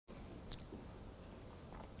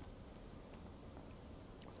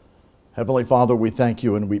Heavenly Father, we thank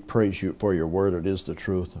you and we praise you for your word. It is the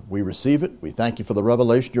truth. We receive it. We thank you for the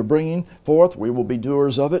revelation you're bringing forth. We will be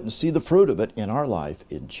doers of it and see the fruit of it in our life.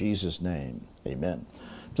 In Jesus' name, amen.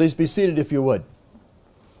 Please be seated if you would.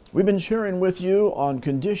 We've been sharing with you on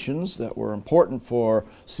conditions that were important for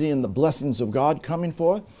seeing the blessings of God coming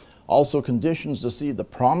forth, also conditions to see the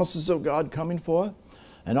promises of God coming forth,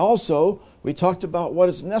 and also we talked about what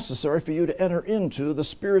is necessary for you to enter into the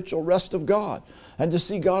spiritual rest of God and to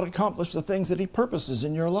see God accomplish the things that He purposes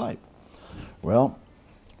in your life. Well,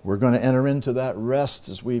 we're going to enter into that rest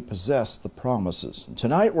as we possess the promises. And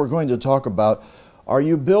tonight we're going to talk about, are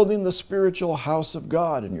you building the spiritual house of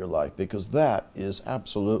God in your life? Because that is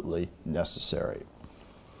absolutely necessary.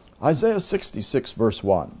 Isaiah 66 verse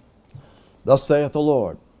 1. Thus saith the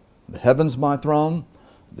Lord, the heavens my throne,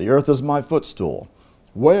 the earth is my footstool.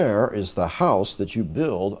 Where is the house that you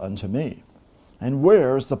build unto me? And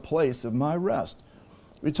where is the place of my rest?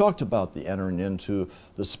 We talked about the entering into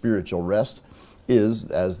the spiritual rest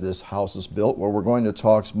is as this house is built, where we're going to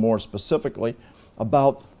talk more specifically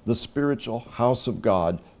about the spiritual house of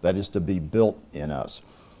God that is to be built in us.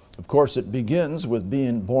 Of course, it begins with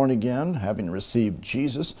being born again, having received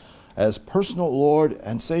Jesus as personal Lord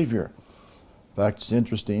and Savior. In fact, it's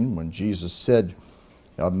interesting when Jesus said,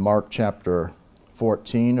 Mark chapter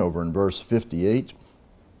 14 over in verse 58,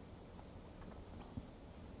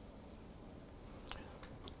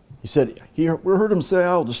 he said, we heard him say,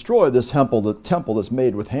 I'll destroy this temple that's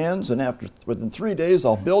made with hands, and within 3 days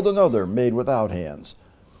I'll build another made without hands.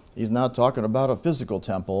 He's not talking about a physical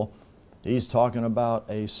temple. He's talking about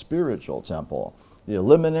a spiritual temple. The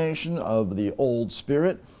elimination of the old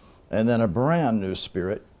spirit and then a brand new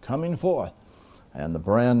spirit coming forth. And the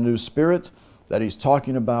brand new spirit that he's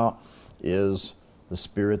talking about is the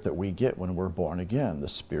spirit that we get when we're born again, the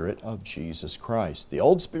Spirit of Jesus Christ. The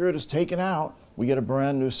old spirit is taken out. We get a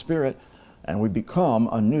brand new spirit and we become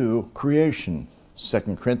a new creation.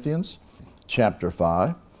 2 Corinthians chapter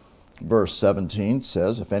 5 verse 17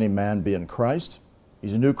 says, if any man be in Christ,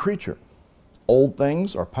 he's a new creature. Old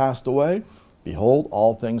things are passed away. Behold,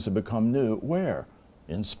 all things have become new. Where?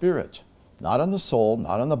 In spirit. Not in the soul,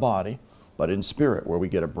 not in the body, but in spirit, where we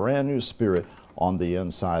get a brand new spirit on the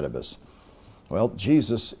inside of us. Well,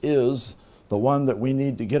 Jesus is the one that we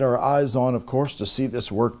need to get our eyes on, of course, to see this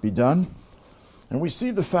work be done. And we see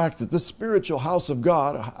the fact that this spiritual house of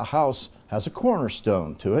God, a house, has a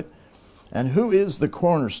cornerstone to it. And who is the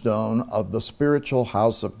cornerstone of the spiritual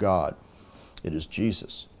house of God? It is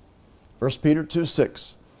Jesus. 1 Peter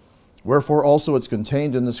 2:6. Wherefore also it's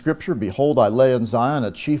contained in the Scripture, behold, I lay in Zion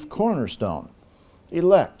a chief cornerstone,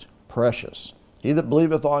 elect, precious. He that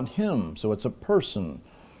believeth on him, so it's a person,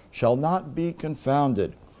 shall not be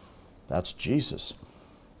confounded. That's Jesus.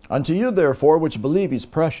 Unto you therefore which believe he's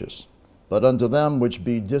precious, but unto them which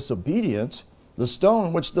be disobedient, the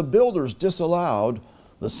stone which the builders disallowed,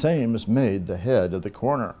 the same is made the head of the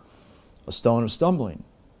corner, a stone of stumbling,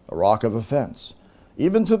 a rock of offense,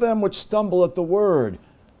 even to them which stumble at the word,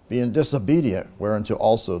 being disobedient, whereunto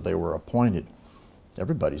also they were appointed.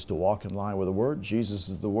 Everybody's to walk in line with the word. Jesus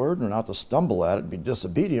is the word, and not to stumble at it and be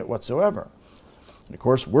disobedient whatsoever. And of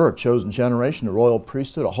course, we're a chosen generation, a royal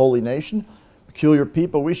priesthood, a holy nation, peculiar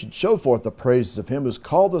people. We should show forth the praises of him who's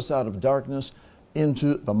called us out of darkness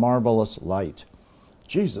into the marvelous light.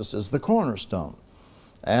 Jesus is the cornerstone.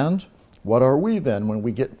 And what are we then when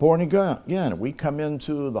we get born again? We come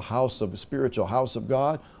into the spiritual house of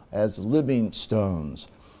God as living stones.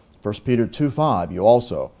 1 Peter 2:5, you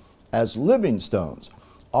also, as living stones,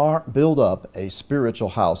 are build up a spiritual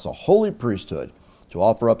house, a holy priesthood, to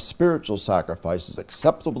offer up spiritual sacrifices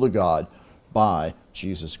acceptable to God by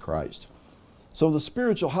Jesus Christ. So the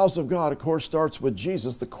spiritual house of God, of course, starts with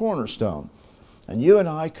Jesus, the cornerstone. And you and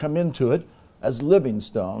I come into it as living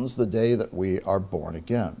stones the day that we are born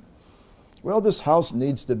again. Well, this house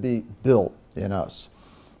needs to be built in us.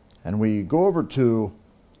 And we go over to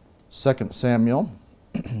 2 Samuel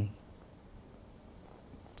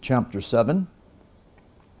chapter 7,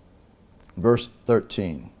 verse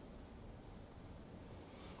 13.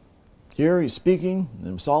 Here he's speaking,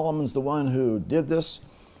 and Solomon's the one who did this.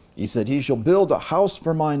 He said, he shall build a house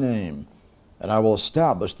for my name, and I will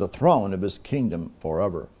establish the throne of his kingdom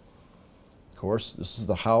forever. Of course, this is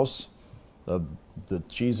the house that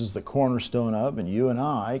Jesus, the cornerstone of, and you and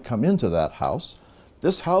I come into that house.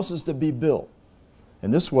 This house is to be built.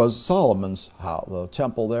 And this was Solomon's house, the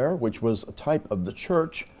temple there, which was a type of the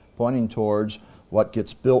church, pointing towards what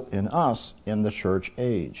gets built in us in the church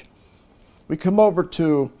age. We come over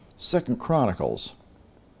to 2 Chronicles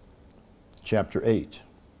chapter 8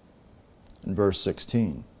 and verse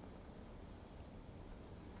 16.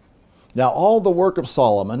 Now all the work of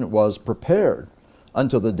Solomon was prepared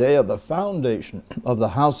until the day of the foundation of the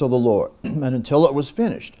house of the Lord, and until it was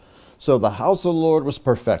finished. So the house of the Lord was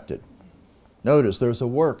perfected. Notice there's a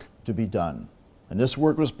work to be done. And this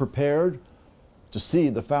work was prepared to see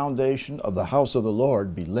the foundation of the house of the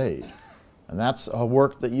Lord be laid. And that's a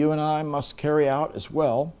work that you and I must carry out as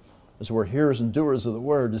well, as we're hearers and doers of the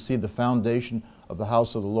word, to see the foundation of the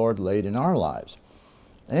house of the Lord laid in our lives.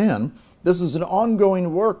 And this is an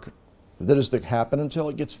ongoing work that is to happen until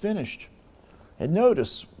it gets finished. And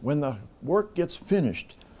notice, when the work gets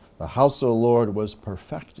finished, the house of the Lord was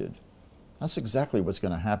perfected. That's exactly what's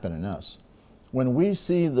going to happen in us. When we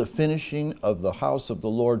see the finishing of the house of the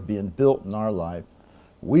Lord being built in our life,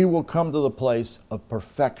 we will come to the place of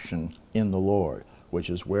perfection in the Lord, which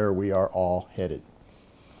is where we are all headed.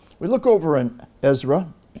 We look over in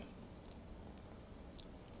Ezra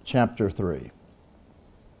chapter 3.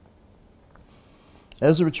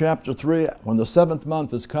 Ezra chapter 3, when the 7th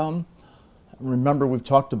month has come, remember we've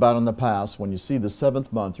talked about in the past, when you see the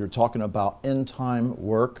 7th month, you're talking about end time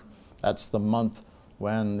work. That's the month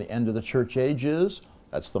when the end of the church age is.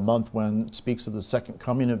 That's the month when it speaks of the second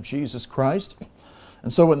coming of Jesus Christ.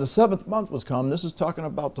 And so when the 7th month was come, this is talking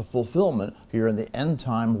about the fulfillment here in the end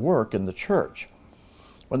time work in the church.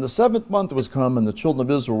 When the 7th month was come and the children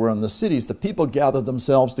of Israel were in the cities, the people gathered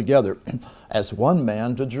themselves together as one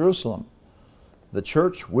man to Jerusalem. The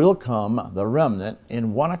church will come, the remnant,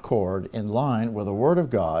 in one accord, in line with the word of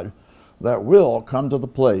God, that will come to the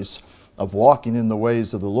place of walking in the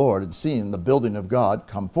ways of the Lord and seeing the building of God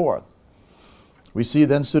come forth. We see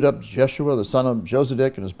then stood up Jeshua, the son of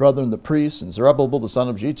Josedek, and his brethren, the priests, and Zerubbabel, the son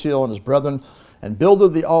of Jetiel, and his brethren, and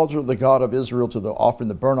builded the altar of the God of Israel to the offering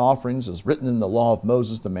the burnt offerings, as written in the law of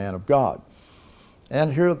Moses, the man of God.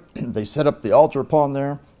 And here they set up the altar upon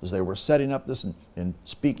there, as they were setting up this and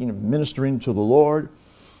speaking and ministering to the Lord.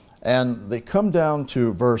 And they come down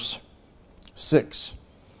to verse 6.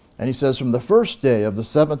 And he says, from the first day of the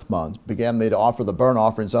 7th month began they to offer the burnt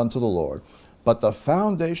offerings unto the Lord. But the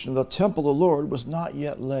foundation of the temple of the Lord was not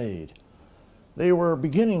yet laid. They were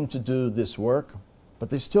beginning to do this work, but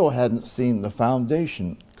they still hadn't seen the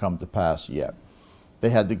foundation come to pass yet. They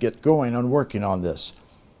had to get going on working on this.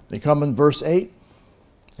 They come in verse 8.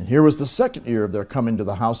 And here was the 2nd year of their coming to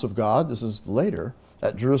the house of God. This is later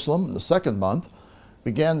at Jerusalem in the 2nd month.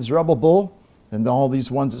 Began Zerubbabel and all these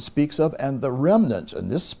ones it speaks of, and the remnant. And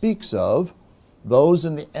this speaks of those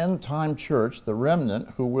in the end time church, the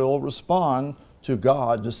remnant who will respond to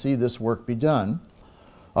God to see this work be done.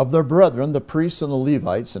 Of their brethren, the priests and the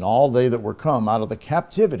Levites, and all they that were come out of the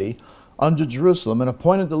captivity unto Jerusalem, and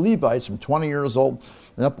appointed the Levites from 20 years old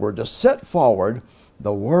and upward to set forward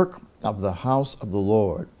the work of the house of the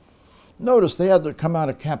Lord. Notice they had to come out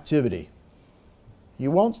of captivity. You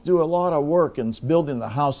won't do a lot of work in building the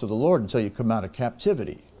house of the Lord until you come out of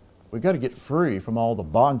captivity. We've got to get free from all the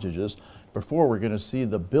bondages before we're going to see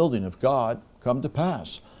the building of God come to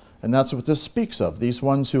pass. And that's what this speaks of, these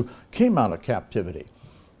ones who came out of captivity.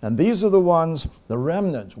 And these are the ones, the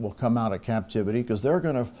remnant will come out of captivity, because they're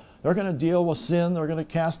going to deal with sin. They're going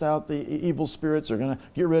to cast out the evil spirits. They're going to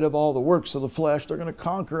get rid of all the works of the flesh. They're going to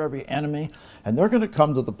conquer every enemy. And they're going to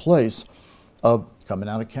come to the place of coming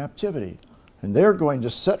out of captivity. And they're going to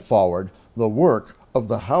set forward the work of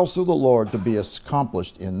the house of the Lord to be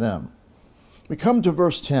accomplished in them. We come to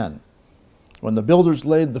verse 10. When the builders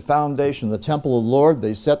laid the foundation of the temple of the Lord,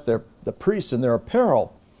 they set the priests in their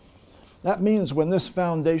apparel. That means when this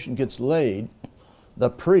foundation gets laid,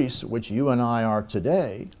 the priests, which you and I are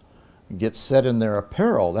today, get set in their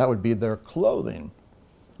apparel. That would be their clothing.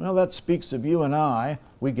 Well, that speaks of you and I.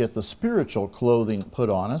 We get the spiritual clothing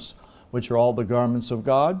put on us, which are all the garments of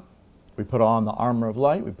God. We put on the armor of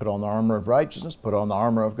light. We put on the armor of righteousness. Put on the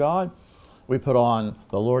armor of God. We put on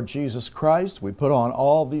the Lord Jesus Christ. We put on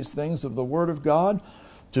all these things of the Word of God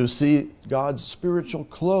to see God's spiritual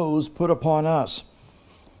clothes put upon us.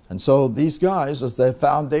 And so these guys, as the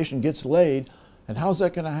foundation gets laid, and how's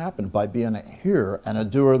that going to happen? By being a hearer and a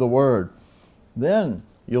doer of the Word. Then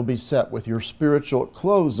you'll be set with your spiritual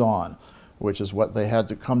clothes on, which is what they had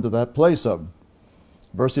to come to that place of.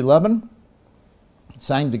 Verse 11,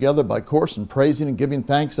 sang together by course and praising and giving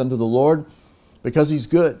thanks unto the Lord, because he's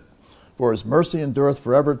good. For his mercy endureth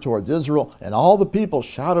forever towards Israel. And all the people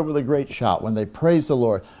shouted with a great shout when they praised the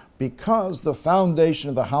Lord, because the foundation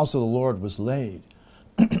of the house of the Lord was laid.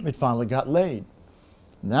 It finally got laid.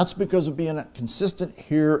 And that's because of being a consistent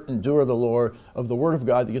hearer and doer of the Lord, of the Word of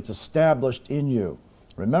God that gets established in you.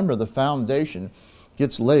 Remember, the foundation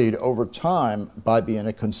gets laid over time by being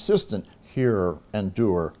a consistent hearer and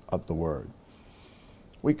doer of the Word.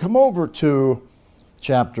 We come over to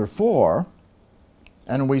chapter 4,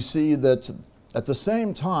 And we see that at the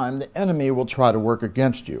same time, the enemy will try to work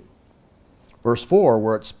against you. Verse 4,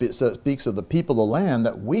 where it speaks of the people of the land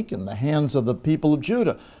that weakened the hands of the people of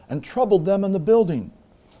Judah and troubled them in the building.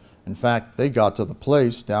 In fact, they got to the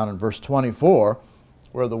place down in verse 24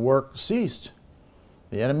 where the work ceased.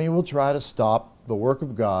 The enemy will try to stop the work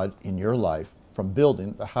of God in your life from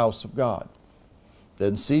building the house of God.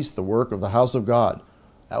 Then cease the work of the house of God.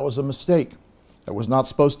 That was a mistake. That was not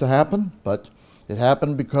supposed to happen, but it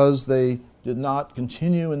happened because they did not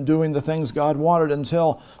continue in doing the things God wanted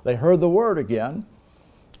until they heard the word again.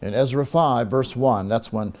 In Ezra 5, verse 1,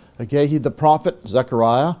 that's when Haggai the prophet,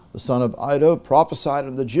 Zechariah, the son of Iddo, prophesied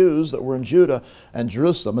unto the Jews that were in Judah and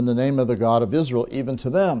Jerusalem in the name of the God of Israel, even to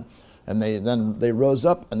them. And they rose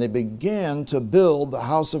up and they began to build the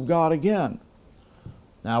house of God again.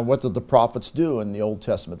 Now, what did the prophets do in the Old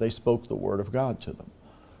Testament? They spoke the word of God to them.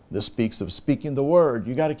 This speaks of speaking the word.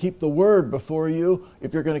 You got to keep the word before you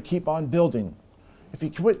if you're going to keep on building. If you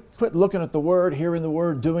quit looking at the word, hearing the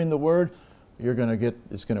word, doing the word,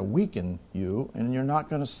 it's going to weaken you, and you're not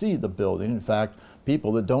going to see the building. In fact,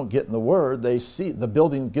 people that don't get in the word, they see the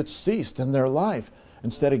building gets ceased in their life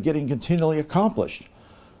instead of getting continually accomplished.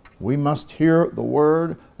 We must hear the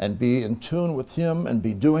word and be in tune with him and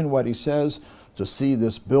be doing what he says to see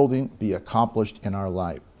this building be accomplished in our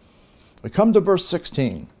life. We come to verse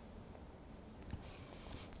 16.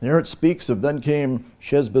 There it speaks of, then came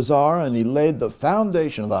Sheshbazzar, and he laid the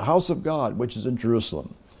foundation of the house of God, which is in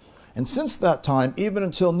Jerusalem. And since that time, even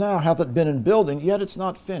until now, hath it been in building, yet it's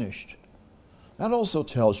not finished. That also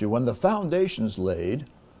tells you when the foundation's laid,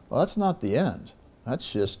 well, that's not the end.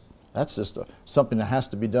 That's just something that has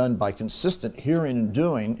to be done by consistent hearing and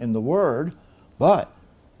doing in the Word. But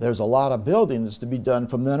there's a lot of building that's to be done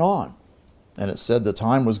from then on. And it said the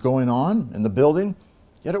time was going on in the building,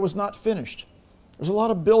 yet it was not finished. There's a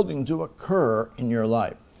lot of building to occur in your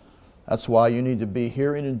life. That's why you need to be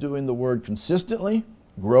hearing and doing the Word consistently,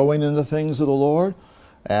 growing in the things of the Lord,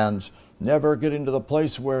 and never getting to the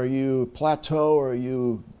place where you plateau or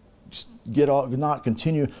you not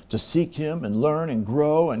continue to seek him and learn and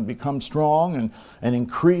grow and become strong and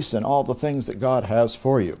increase in all the things that God has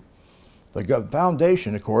for you. The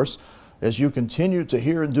foundation, of course, as you continue to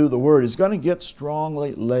hear and do the word, is going to get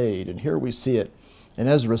strongly laid. And here we see it in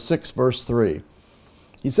Ezra 6, verse 3.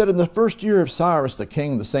 He said, in the first year of Cyrus the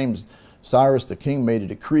king, the same Cyrus the king made a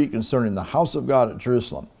decree concerning the house of God at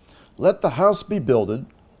Jerusalem. Let the house be builded,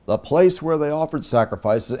 the place where they offered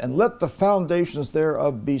sacrifices, and let the foundations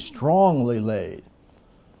thereof be strongly laid.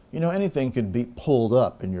 You know, anything can be pulled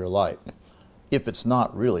up in your life if it's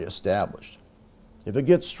not really established. If it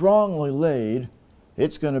gets strongly laid,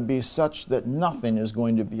 it's going to be such that nothing is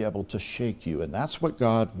going to be able to shake you. And that's what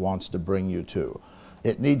God wants to bring you to.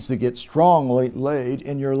 It needs to get strongly laid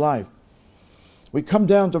in your life. We come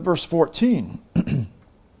down to verse 14.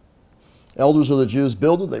 Elders of the Jews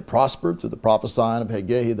builded, they prospered through the prophesying of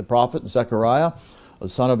Haggai the prophet and Zechariah, the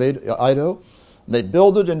son of Iddo. They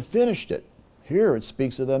builded and finished it. Here it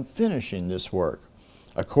speaks of them finishing this work,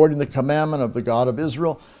 according to the commandment of the God of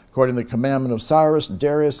Israel, according to the commandment of Cyrus and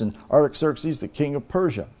Darius and Artaxerxes, the king of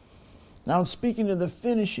Persia. Now, in speaking of the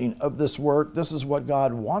finishing of this work, this is what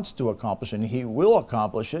God wants to accomplish, and he will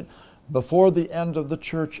accomplish it before the end of the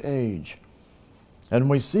church age. And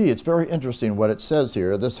we see, it's very interesting what it says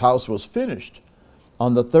here. This house was finished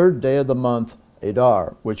on the 3rd day of the month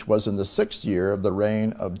Adar, which was in the 6th year of the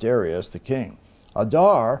reign of Darius the king.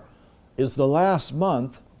 Adar is the last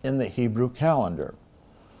month in the Hebrew calendar.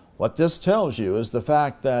 What this tells you is the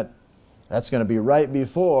fact that that's going to be right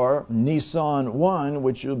before Nisan 1,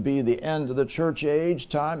 which will be the end of the church age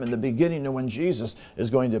time and the beginning of when Jesus is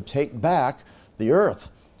going to take back the earth.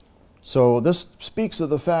 So this speaks of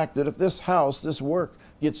the fact that if this house, this work,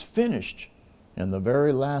 gets finished in the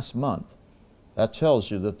very last month, that tells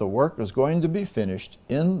you that the work is going to be finished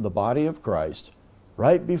in the body of Christ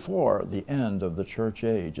right before the end of the church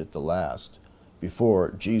age at the last,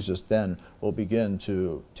 before Jesus then will begin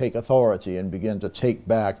to take authority and begin to take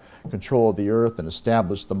back control of the earth and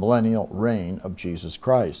establish the millennial reign of Jesus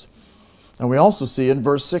Christ. And we also see in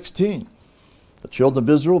verse 16, the children of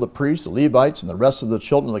Israel, the priests, the Levites, and the rest of the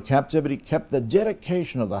children of the captivity kept the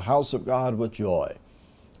dedication of the house of God with joy.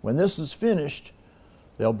 When this is finished,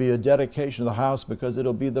 there'll be a dedication of the house because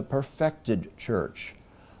it'll be the perfected church.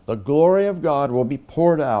 The glory of God will be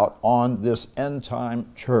poured out on this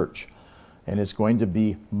end-time church, and it's going to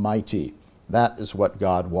be mighty. That is what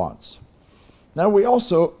God wants. Now we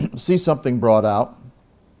also see something brought out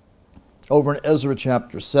over in Ezra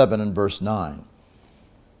chapter 7 and verse 9.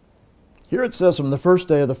 Here it says, from the 1st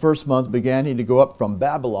day of the 1st month began he to go up from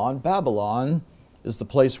Babylon. Babylon is the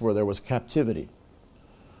place where there was captivity.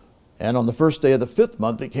 And on the first day of the 5th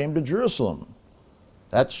month, they came to Jerusalem.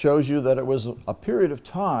 That shows you that it was a period of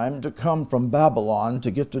time to come from Babylon to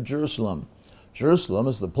get to Jerusalem. Jerusalem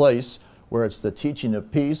is the place where it's the teaching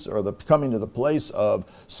of peace, or the coming to the place of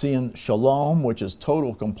seeing shalom, which is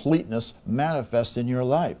total completeness, manifest in your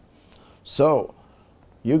life. So,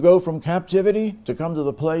 you go from captivity to come to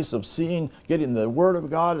the place of seeing, getting the Word of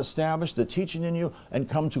God established, the teaching in you, and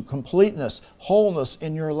come to completeness, wholeness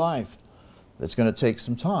in your life. It's going to take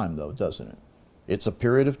some time, though, doesn't it? It's a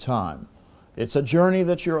period of time. It's a journey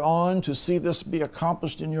that you're on to see this be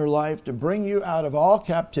accomplished in your life, to bring you out of all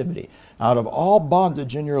captivity, out of all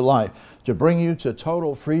bondage in your life, to bring you to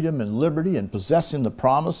total freedom and liberty and possessing the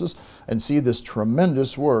promises, and see this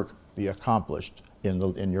tremendous work be accomplished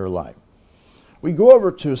in your life. We go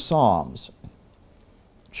over to Psalms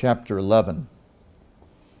chapter 11.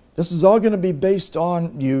 This is all going to be based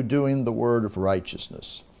on you doing the word of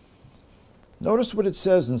righteousness. Notice what it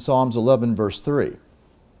says in Psalms 11, verse 3.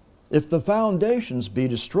 If the foundations be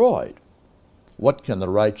destroyed, what can the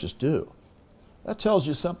righteous do? That tells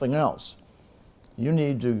you something else. You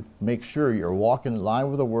need to make sure you're walking in line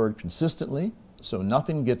with the Word consistently, so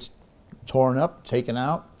nothing gets torn up, taken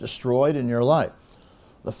out, destroyed in your life.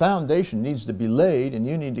 The foundation needs to be laid, and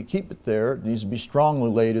you need to keep it there. It needs to be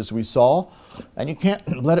strongly laid, as we saw, and you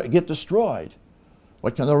can't let it get destroyed.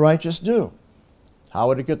 What can the righteous do? How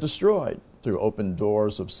would it get destroyed? Through open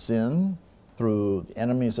doors of sin, through the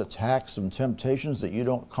enemy's attacks and temptations that you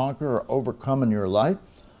don't conquer or overcome in your life.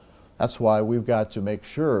 That's why we've got to make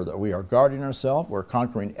sure that we are guarding ourselves, we're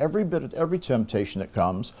conquering every temptation that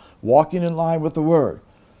comes, walking in line with the Word.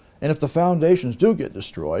 And if the foundations do get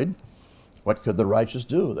destroyed, what could the righteous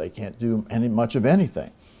do? They can't do much of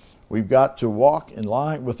anything. We've got to walk in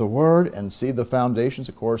line with the Word and see the foundations.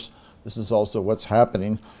 Of course, this is also what's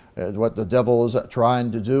happening, what the devil is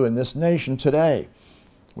trying to do in this nation today.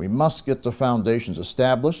 We must get the foundations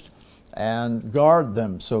established and guard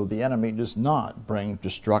them so the enemy does not bring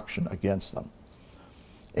destruction against them.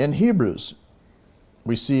 In Hebrews,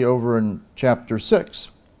 we see over in chapter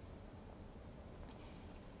 6,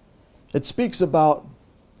 it speaks about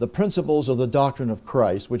the principles of the doctrine of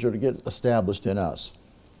Christ, which are to get established in us.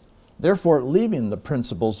 Therefore, leaving the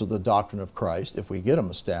principles of the doctrine of Christ, if we get them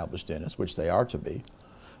established in us, which they are to be,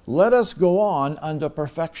 let us go on unto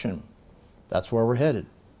perfection. That's where we're headed.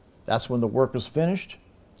 That's when the work is finished.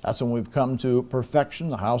 That's when we've come to perfection,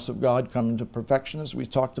 the house of God coming to perfection, as we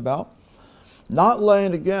talked about. Not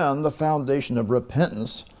laying again the foundation of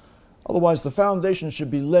repentance. Otherwise, the foundation should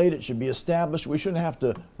be laid, it should be established. We shouldn't have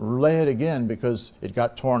to lay it again because it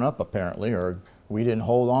got torn up, apparently, or we didn't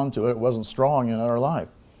hold on to it. It wasn't strong in our life.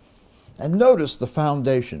 And notice the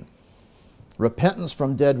foundation. Repentance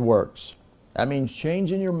from dead works. That means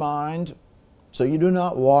changing your mind so you do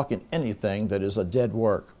not walk in anything that is a dead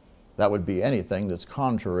work. That would be anything that's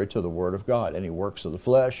contrary to the Word of God. Any works of the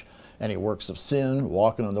flesh, any works of sin,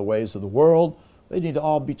 walking in the ways of the world, they need to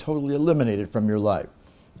all be totally eliminated from your life.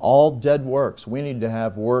 All dead works. We need to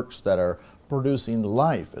have works that are producing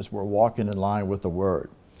life as we're walking in line with the Word.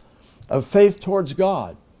 Of faith towards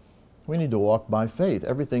God. We need to walk by faith.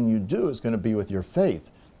 Everything you do is going to be with your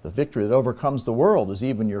faith. The victory that overcomes the world is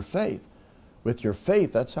even your faith. With your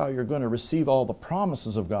faith, that's how you're going to receive all the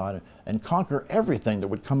promises of God and conquer everything that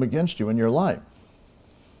would come against you in your life.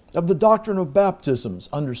 Of the doctrine of baptisms,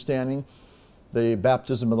 understanding the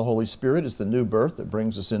baptism of the Holy Spirit is the new birth that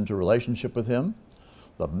brings us into relationship with Him.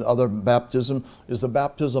 The other baptism is the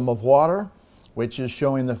baptism of water, which is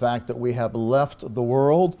showing the fact that we have left the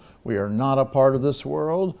world. We are not a part of this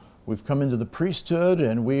world. We've come into the priesthood,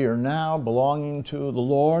 and we are now belonging to the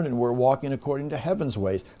Lord, and we're walking according to heaven's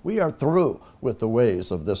ways. We are through with the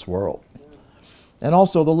ways of this world. And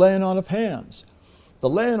also the laying on of hands. The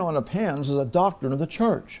laying on of hands is a doctrine of the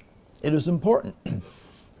church. It is important.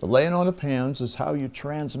 The laying on of hands is how you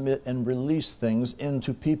transmit and release things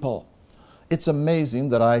into people. It's amazing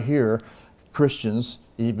that I hear Christians,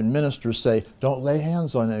 even ministers, say, don't lay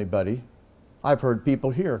hands on anybody. I've heard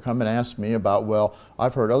people here come and ask me about, well,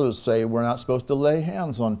 I've heard others say we're not supposed to lay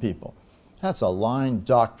hands on people. That's a lying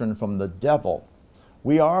doctrine from the devil.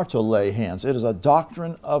 We are to lay hands. It is a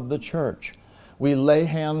doctrine of the church. We lay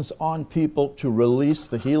hands on people to release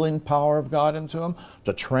the healing power of God into them,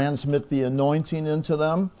 to transmit the anointing into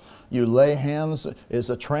them. You lay hands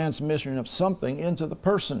is a transmission of something into the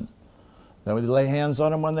person. Then we lay hands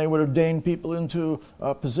on them when they would ordain people into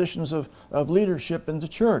positions of leadership in the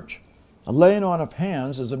church. A laying on of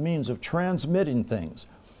hands is a means of transmitting things.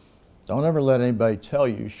 Don't ever let anybody tell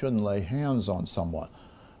you you shouldn't lay hands on someone.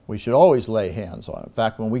 We should always lay hands on them. In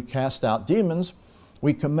fact, when we cast out demons,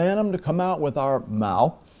 we command them to come out with our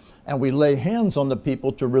mouth, and we lay hands on the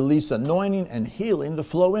people to release anointing and healing to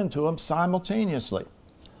flow into them simultaneously.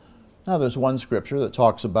 Now, there's one scripture that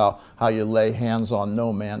talks about how you lay hands on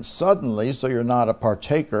no man suddenly, so you're not a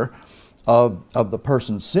partaker of the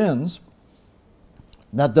person's sins.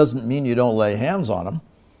 That doesn't mean you don't lay hands on them.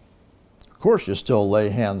 Of course, you still lay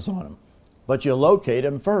hands on them, but you locate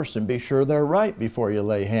them first and be sure they're right before you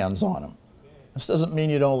lay hands on them. This doesn't mean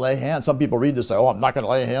you don't lay hands. Some people read this and say, oh, I'm not going to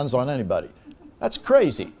lay hands on anybody. That's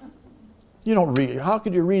crazy. You don't read. How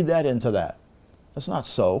could you read that into that? That's not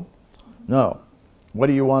so. No. What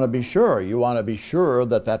do you want to be sure? You want to be sure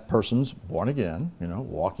that that person's born again,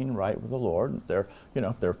 walking right with the Lord.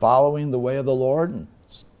 They're following the way of the Lord, and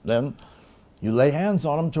then you lay hands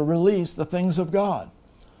on them to release the things of God.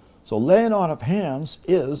 So laying on of hands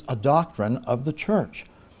is a doctrine of the church.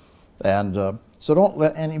 And so don't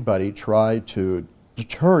let anybody try to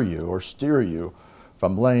deter you or steer you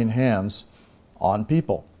from laying hands on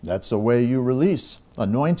people. That's the way you release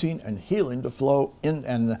anointing and healing to flow in,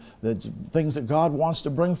 and the things that God wants to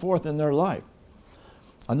bring forth in their life.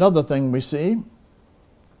 Another thing we see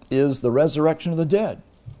is the resurrection of the dead.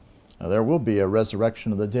 Now, there will be a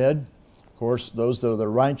resurrection of the dead. Of course, those that are the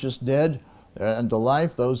righteous dead unto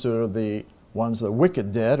life, those that are the ones, the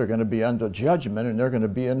wicked dead, are going to be under judgment, and they're going to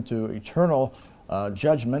be into eternal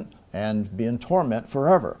judgment and be in torment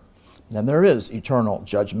forever. And there is eternal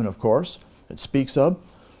judgment, of course, it speaks of.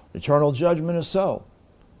 Eternal judgment is so.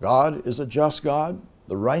 God is a just God.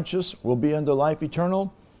 The righteous will be into life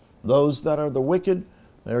eternal. Those that are the wicked,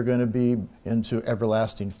 they're going to be into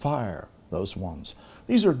everlasting fire, those ones.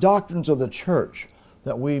 These are doctrines of the church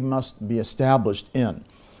that we must be established in.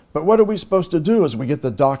 But what are we supposed to do as we get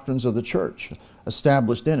the doctrines of the church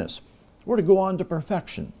established in us? We're to go on to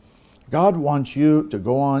perfection. God wants you to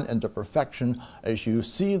go on into perfection as you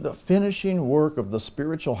see the finishing work of the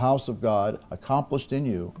spiritual house of God accomplished in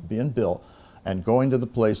you, being built, and going to the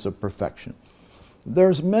place of perfection.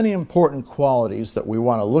 There's many important qualities that we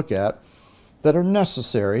want to look at that are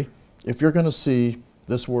necessary if you're going to see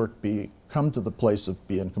this work come to the place of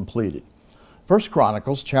being completed. 1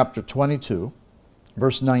 Chronicles chapter 22,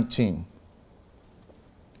 verse 19.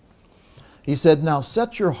 He said, "Now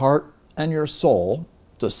set your heart and your soul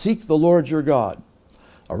to seek the Lord your God.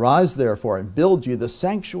 Arise therefore and build ye the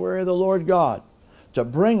sanctuary of the Lord God, to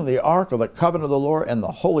bring the ark of the covenant of the Lord and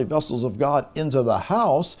the holy vessels of God into the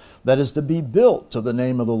house that is to be built to the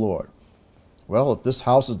name of the Lord." Well, if this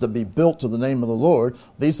house is to be built to the name of the Lord,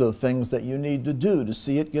 these are the things that you need to do to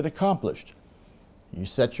see it get accomplished. You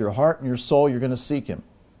set your heart and your soul, you're going to seek Him.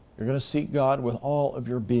 You're going to seek God with all of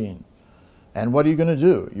your being. And what are you going to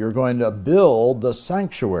do? You're going to build the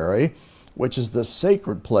sanctuary, which is the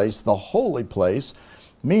sacred place, the holy place,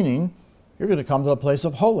 meaning you're going to come to a place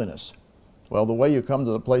of holiness. Well, the way you come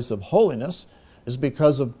to the place of holiness is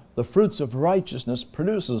because of the fruits of righteousness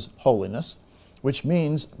produces holiness, which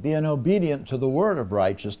means being obedient to the word of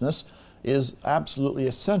righteousness is absolutely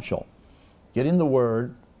essential. Getting the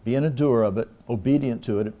word, being a doer of it, obedient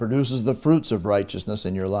to it, it produces the fruits of righteousness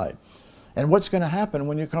in your life. And what's going to happen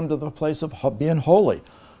when you come to the place of being holy?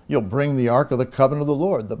 You'll bring the ark of the covenant of the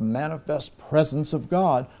Lord. The manifest presence of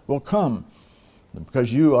God will come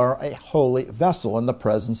because you are a holy vessel in the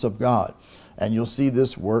presence of God. And you'll see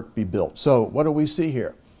this work be built. So what do we see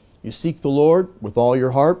here? You seek the Lord with all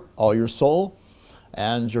your heart, all your soul,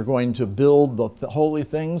 and you're going to build the holy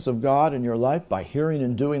things of God in your life by hearing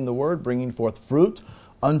and doing the word, bringing forth fruit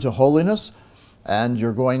unto holiness. And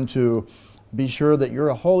you're going to be sure that you're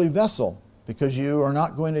a holy vessel, because you are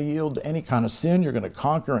not going to yield to any kind of sin. You're going to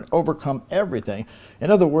conquer and overcome everything.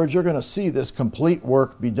 In other words, you're going to see this complete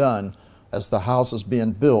work be done as the house is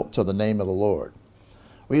being built to the name of the Lord.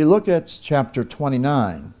 We look at chapter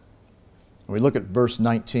 29. We look at verse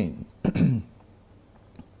 19.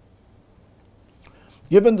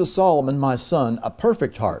 "Given to Solomon my son a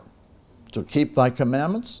perfect heart, to keep thy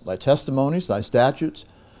commandments, thy testimonies, thy statutes,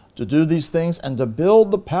 to do these things, and to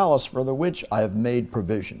build the palace for the which I have made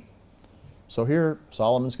provision." So here,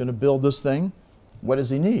 Solomon's going to build this thing. What does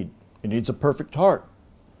he need? He needs a perfect heart.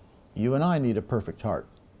 You and I need a perfect heart.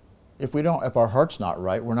 If our heart's not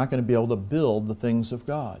right, we're not going to be able to build the things of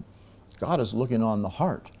God. God is looking on the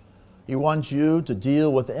heart. He wants you to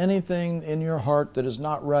deal with anything in your heart that is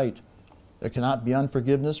not right. There cannot be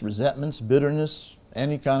unforgiveness, resentments, bitterness,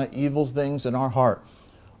 any kind of evil things in our heart.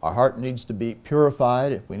 Our heart needs to be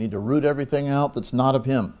purified. We need to root everything out that's not of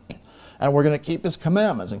Him. And we're going to keep His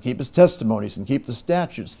commandments and keep His testimonies and keep the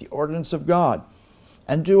statutes, the ordinance of God,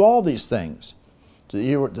 and do all these things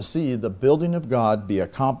to see the building of God be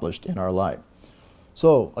accomplished in our life.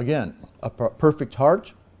 So again, a perfect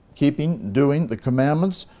heart, keeping, doing the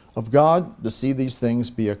commandments, of God to see these things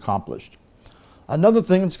be accomplished. Another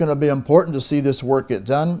thing that's going to be important to see this work get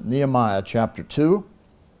done, Nehemiah chapter 2,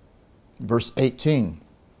 verse 18.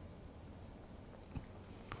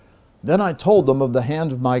 Then I told them of the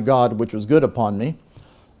hand of my God which was good upon me,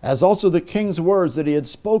 as also the king's words that he had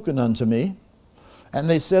spoken unto me. And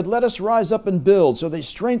they said, let us rise up and build. So they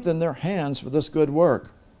strengthened their hands for this good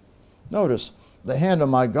work. Notice, the hand of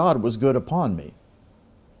my God was good upon me.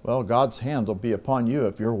 Well, God's hand will be upon you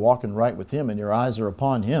if you're walking right with him and your eyes are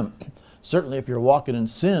upon him. Certainly if you're walking in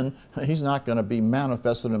sin, he's not going to be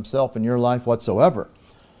manifesting himself in your life whatsoever.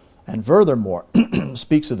 And furthermore,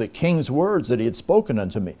 speaks of the king's words that he had spoken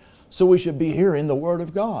unto me. So we should be hearing the word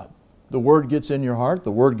of God. The word gets in your heart,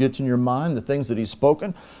 the word gets in your mind, the things that he's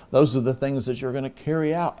spoken, those are the things that you're going to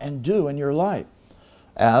carry out and do in your life.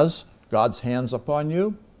 As God's hand's upon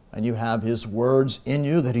you and you have his words in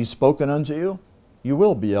you that he's spoken unto you, you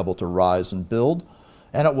will be able to rise and build,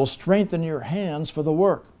 and it will strengthen your hands for the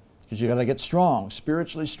work. Because you got to get strong,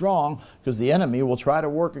 spiritually strong, because the enemy will try to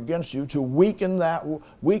work against you to weaken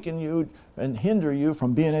you and hinder you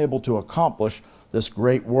from being able to accomplish this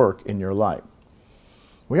great work in your life.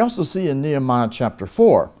 We also see in Nehemiah chapter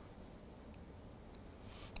 4,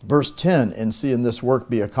 verse 10, in seeing this work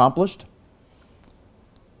be accomplished.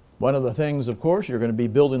 One of the things, of course, you're going to be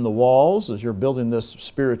building the walls as you're building this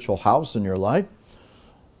spiritual house in your life.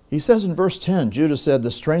 He says in verse 10, Judah said,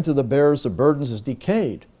 the strength of the bearers of burdens is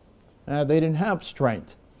decayed. They didn't have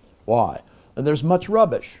strength. Why? And there's much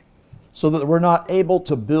rubbish, so that we're not able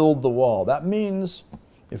to build the wall. That means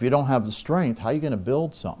if you don't have the strength, how are you going to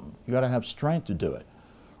build something? You got to have strength to do it.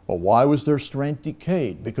 Well, why was their strength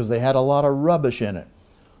decayed? Because they had a lot of rubbish in it.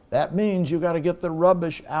 That means you got to get the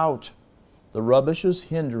rubbish out. The rubbish is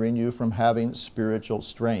hindering you from having spiritual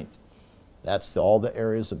strength. That's all the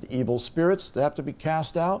areas of the evil spirits that have to be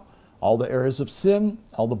cast out, all the areas of sin,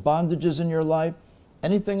 all the bondages in your life.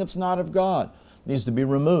 Anything that's not of God needs to be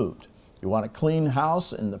removed. You want a clean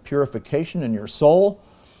house and the purification in your soul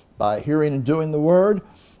by hearing and doing the word,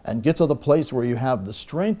 and get to the place where you have the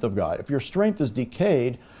strength of God. If your strength is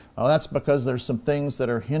decayed, well, that's because there's some things that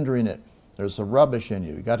are hindering it. There's the rubbish in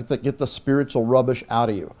you. You got to get the spiritual rubbish out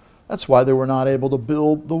of you. That's why they were not able to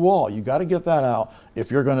build the wall. You got to get that out if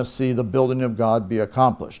you're going to see the building of God be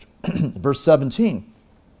accomplished. Verse 17,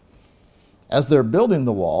 as they're building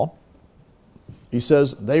the wall, he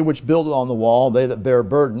says, they which build on the wall, they that bear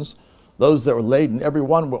burdens, those that were laden, every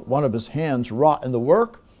one of his hands wrought in the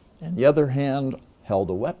work, and the other hand held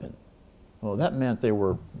a weapon. Well, that meant they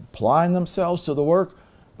were applying themselves to the work,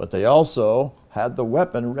 but they also had the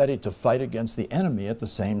weapon ready to fight against the enemy at the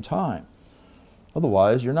same time.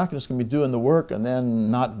 Otherwise, you're not just going to be doing the work and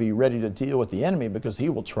then not be ready to deal with the enemy, because he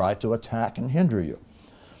will try to attack and hinder you.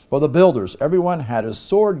 For the builders, everyone had his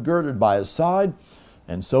sword girded by his side,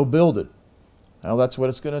 and so builded. Well, that's what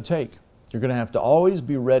it's going to take. You're going to have to always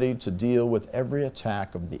be ready to deal with every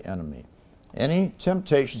attack of the enemy. Any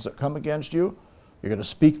temptations that come against you, you're going to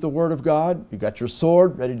speak the word of God. You got your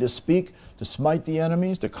sword ready to speak, to smite the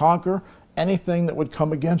enemies, to conquer anything that would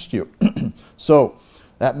come against you. So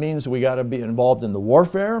that means we got to be involved in the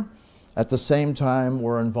warfare. At the same time,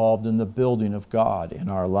 we're involved in the building of God in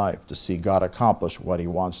our life to see God accomplish what he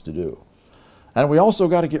wants to do. And we also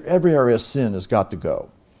got to get every area of sin has got to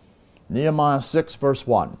go. Nehemiah 6, verse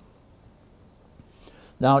 1.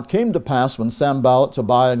 Now it came to pass when Sanballat,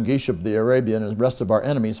 Tobiah, and Geshem the Arabian, and the rest of our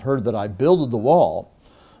enemies heard that I builded the wall,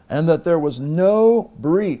 and that there was no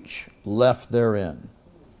breach left therein.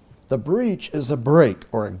 The breach is a break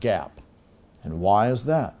or a gap. And why is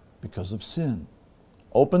that? Because of sin.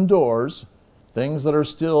 Open doors, things that are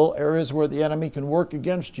still areas where the enemy can work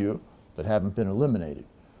against you that haven't been eliminated.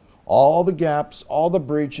 All the gaps, all the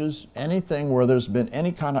breaches, anything where there's been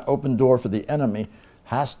any kind of open door for the enemy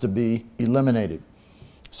has to be eliminated.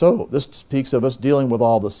 So this speaks of us dealing with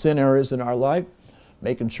all the sin areas in our life,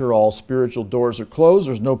 making sure all spiritual doors are closed.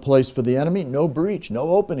 There's no place for the enemy, no breach,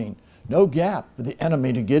 no opening, no gap for the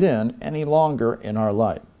enemy to get in any longer in our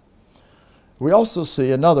life. We also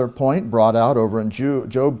see another point brought out over in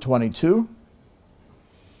Job 22.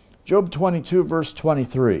 Job 22, verse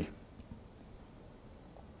 23.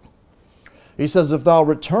 He says, if thou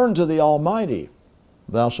return to the Almighty,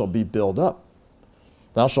 thou shalt be built up.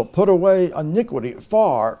 Thou shalt put away iniquity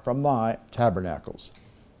far from thy tabernacles.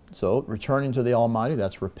 So returning to the Almighty,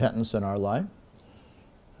 that's repentance in our life.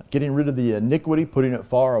 Getting rid of the iniquity, putting it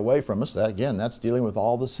far away from us. That, again, that's dealing with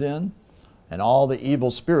all the sin and all the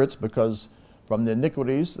evil spirits, because from the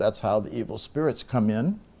iniquities, that's how the evil spirits come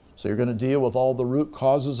in. So you're going to deal with all the root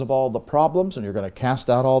causes of all the problems, and you're going to cast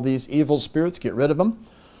out all these evil spirits, get rid of them.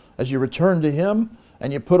 As you return to him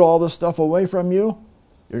and you put all this stuff away from you,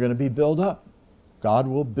 you're going to be built up. God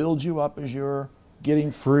will build you up as you're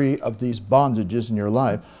getting free of these bondages in your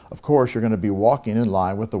life. Of course, you're going to be walking in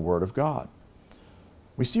line with the Word of God.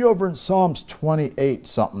 We see over in Psalms 28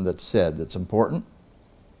 something that's said that's important.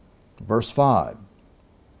 Verse 5.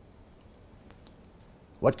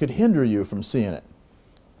 What could hinder you from seeing it?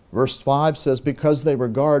 Verse 5 says, because they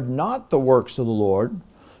regard not the works of the Lord,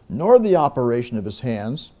 nor the operation of his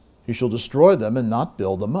hands, he shall destroy them and not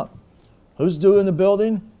build them up. Who's doing the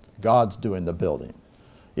building? God's doing the building.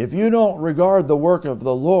 If you don't regard the work of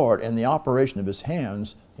the Lord and the operation of his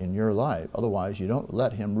hands in your life, otherwise you don't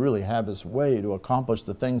let him really have his way to accomplish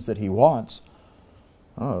the things that he wants,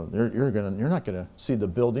 you're not going to see the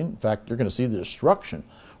building. In fact, you're going to see the destruction.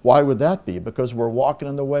 Why would that be? Because we're walking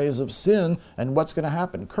in the ways of sin, and what's going to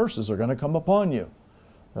happen? Curses are going to come upon you.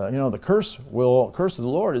 The curse of the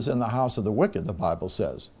Lord is in the house of the wicked, the Bible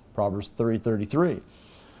says. Proverbs 3:33.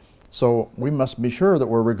 So we must be sure that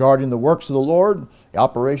we're regarding the works of the Lord, the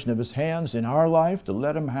operation of his hands in our life, to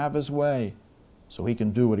let him have his way so he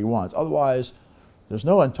can do what he wants. Otherwise, there's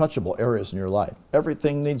no untouchable areas in your life.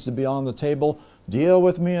 Everything needs to be on the table. Deal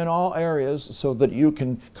with me in all areas so that you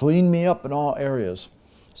can clean me up in all areas.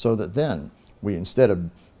 So that then we, instead of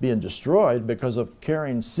being destroyed because of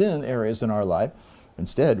carrying sin areas in our life,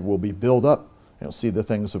 instead we'll be built up and see the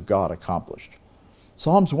things of God accomplished.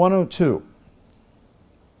 Psalms 102.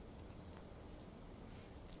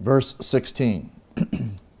 Verse 16.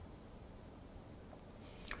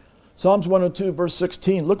 Psalms 102, verse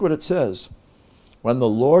 16, look what it says. When the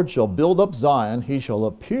Lord shall build up Zion, he shall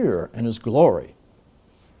appear in his glory.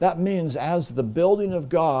 That means as the building of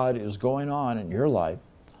God is going on in your life,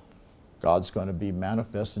 God's going to be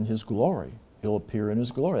manifest in his glory. He'll appear in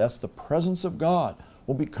his glory. That's the presence of God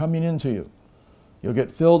will be coming into you. You'll get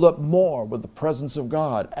filled up more with the presence of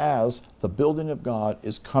God as the building of God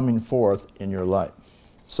is coming forth in your life.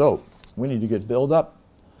 So, we need to get built up.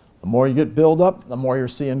 The more you get built up, the more you're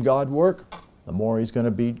seeing God work, the more he's going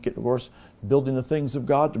to be building the things of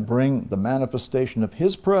God to bring the manifestation of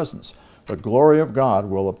his presence. The glory of God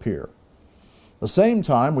will appear. The same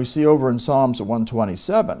time, we see over in Psalms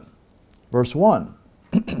 127, verse 1,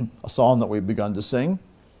 a psalm that we've begun to sing.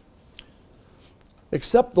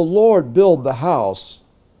 Except the Lord build the house,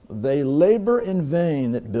 they labor in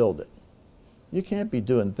vain that build it. You can't be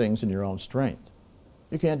doing things in your own strength.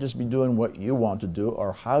 You can't just be doing what you want to do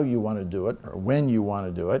or how you want to do it or when you want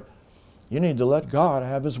to do it. You need to let God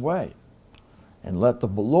have his way and let the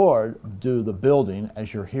Lord do the building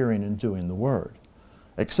as you're hearing and doing the word.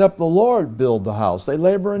 Except the Lord build the house, they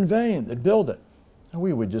labor in vain that build it. And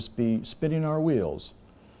we would just be spinning our wheels.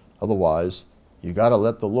 Otherwise, you got to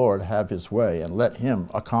let the Lord have his way and let him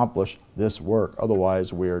accomplish this work.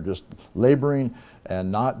 Otherwise, we are just laboring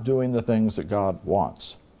and not doing the things that God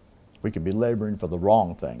wants. We could be laboring for the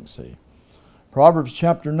wrong things, see. Proverbs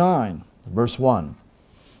chapter 9, verse 1.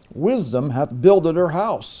 Wisdom hath builded her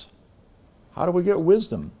house. How do we get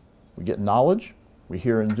wisdom? We get knowledge. We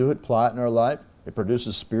hear and do it, apply it in our life. It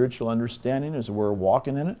produces spiritual understanding as we're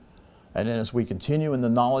walking in it. And then as we continue in the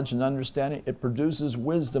knowledge and understanding, it produces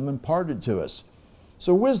wisdom imparted to us.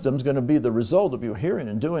 So wisdom is going to be the result of you hearing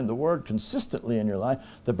and doing the word consistently in your life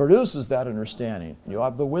that produces that understanding. You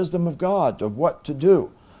have the wisdom of God of what to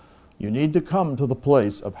do. You need to come to the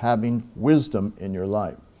place of having wisdom in your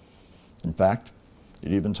life. In fact,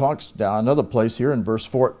 it even talks down another place here in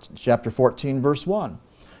chapter 14, verse 1.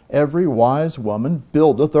 Every wise woman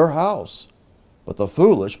buildeth her house, but the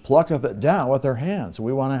foolish plucketh it down with their hands.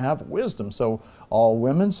 We want to have wisdom, so all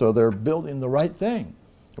women, so they're building the right thing.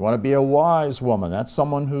 You want to be a wise woman. That's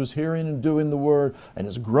someone who's hearing and doing the word and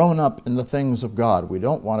has grown up in the things of God. We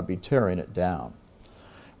don't want to be tearing it down.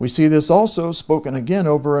 We see this also spoken again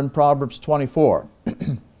over in Proverbs 24,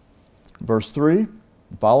 verse 3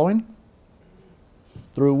 and following.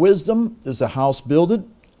 Through wisdom is a house builded.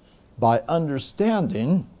 By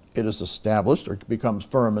understanding it is established or becomes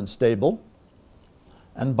firm and stable.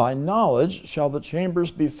 And by knowledge shall the chambers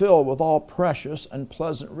be filled with all precious and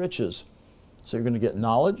pleasant riches. So you're going to get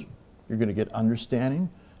knowledge, you're going to get understanding,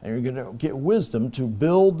 and you're going to get wisdom to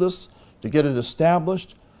build this, to get it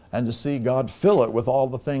established, and to see God fill it with all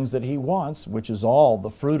the things that he wants, which is all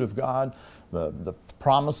the fruit of God, the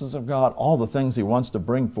promises of God, all the things he wants to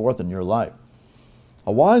bring forth in your life.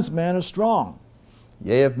 A wise man is strong.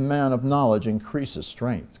 Yea, a man of knowledge increases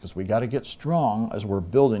strength, because we got to get strong as we're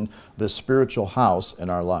building this spiritual house in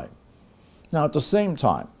our life. Now, at the same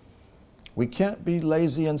time, we can't be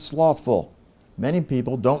lazy and slothful. Many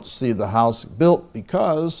people don't see the house built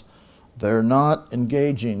because they're not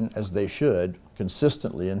engaging as they should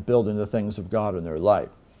consistently in building the things of God in their life.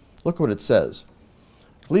 Look what it says.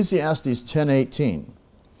 Ecclesiastes 10:18.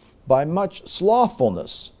 by much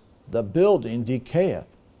slothfulness the building decayeth.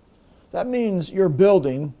 That means your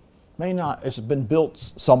building may not, it's been built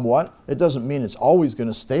somewhat. It doesn't mean it's always going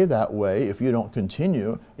to stay that way if you don't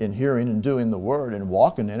continue in hearing and doing the word and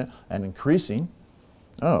walking in it and increasing.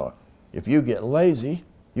 Oh, if you get lazy,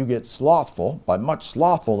 you get slothful. By much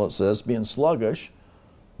slothful, it says, being sluggish,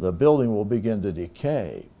 the building will begin to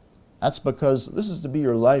decay. That's because this is to be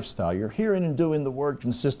your lifestyle. You're hearing and doing the word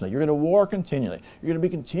consistently. You're going to war continually. You're going to be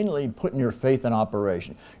continually putting your faith in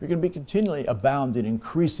operation. You're going to be continually abounding,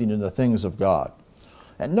 increasing in the things of God.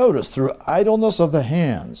 And notice, through idleness of the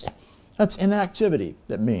hands, that's inactivity,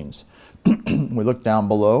 that means. We look down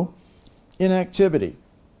below. Inactivity.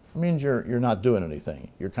 It means you're not doing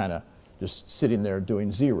anything. You're kind of just sitting there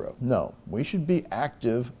doing zero. No, we should be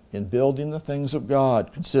active in building the things of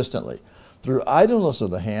God consistently. Through idleness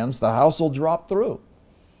of the hands, the house will drop through.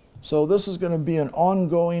 So this is going to be an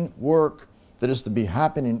ongoing work that is to be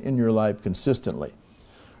happening in your life consistently.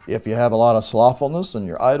 If you have a lot of slothfulness and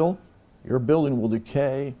you're idle, your building will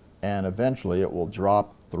decay and eventually it will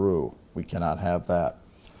drop through. We cannot have that.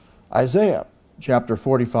 Isaiah chapter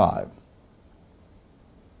 45,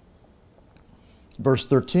 verse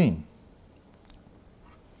 13.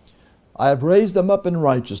 I have raised them up in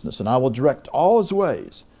righteousness, and I will direct all his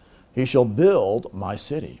ways. He shall build my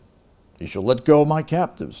city. He shall let go my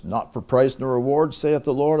captives, not for price nor reward, saith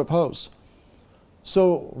the Lord of hosts.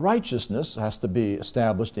 So righteousness has to be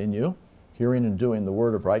established in you. Hearing and doing the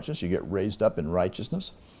word of righteousness, you get raised up in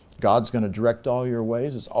righteousness. God's going to direct all your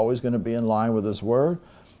ways. It's always going to be in line with his word.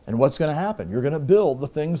 And what's going to happen? You're going to build the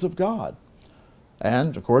things of God.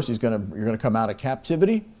 And of course, you're going to come out of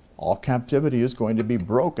captivity. All captivity is going to be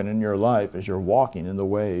broken in your life as you're walking in the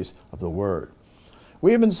ways of the word.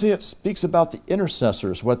 We even see it speaks about the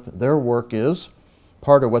intercessors, what their work is,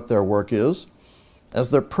 part of what their work is. As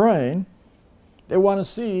they're praying, they want to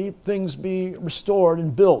see things be restored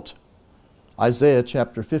and built. Isaiah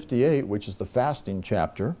chapter 58, which is the fasting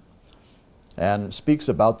chapter, and speaks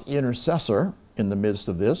about the intercessor in the midst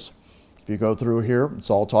of this. If you go through here,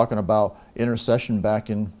 it's all talking about intercession back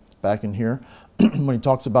in here. When he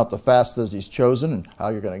talks about the fast that he's chosen and how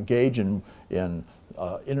you're going to engage in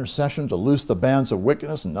intercession to loose the bands of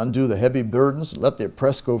wickedness and undo the heavy burdens and let the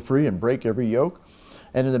oppressed go free and break every yoke.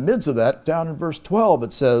 And in the midst of that, down in verse 12,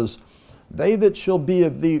 it says, they that shall be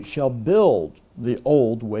of thee shall build the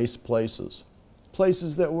old waste places.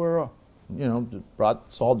 Places that were,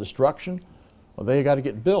 saw destruction. Well, they got to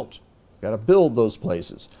get built. Got to build those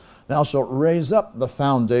places. Thou shalt raise up the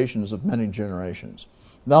foundations of many generations.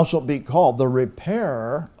 Thou shalt be called the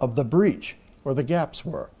repairer of the breach, where the gaps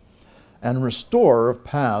were, and restorer of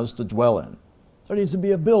paths to dwell in. There needs to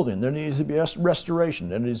be a building. There needs to be a restoration.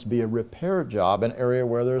 There needs to be a repair job in an area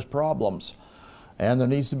where there's problems. And there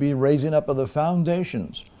needs to be raising up of the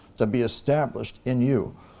foundations to be established in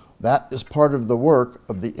you. That is part of the work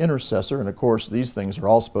of the intercessor. And of course, these things are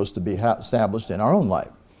all supposed to be established in our own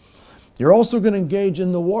life. You're also going to engage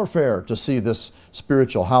in the warfare to see this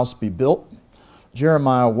spiritual house be built.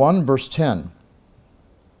 Jeremiah 1, verse 10.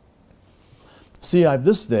 See, I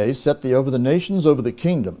this day set thee over the nations, over the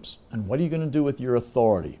kingdoms. And what are you going to do with your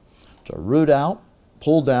authority? To root out,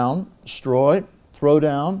 pull down, destroy, throw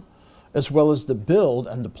down, as well as to build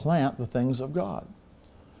and to plant the things of God.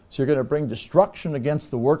 So you're going to bring destruction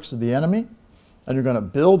against the works of the enemy, and you're going to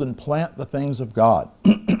build and plant the things of God.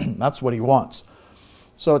 That's what he wants.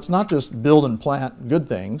 So it's not just build and plant good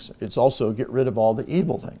things, it's also get rid of all the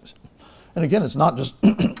evil things. And again, it's not just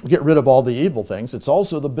get rid of all the evil things, it's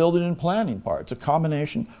also the building and planting part. It's a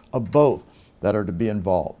combination of both that are to be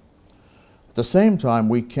involved. At the same time,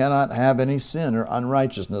 we cannot have any sin or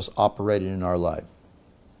unrighteousness operating in our life.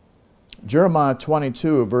 Jeremiah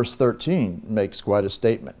 22, verse 13 makes quite a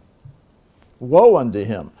statement. Woe unto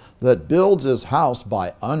him that builds his house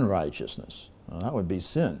by unrighteousness. Well, that would be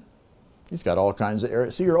sin. He's got all kinds of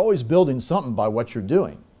areas. See, you're always building something by what you're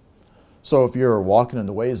doing. So if you're walking in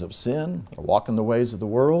the ways of sin, or walking the ways of the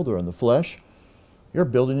world, or in the flesh, you're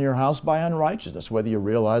building your house by unrighteousness, whether you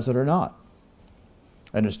realize it or not.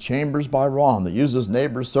 And his chambers by wrong, that uses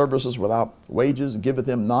neighbor's services without wages, and giveth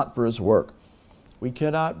him not for his work. We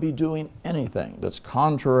cannot be doing anything that's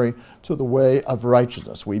contrary to the way of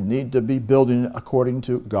righteousness. We need to be building according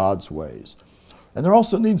to God's ways. And there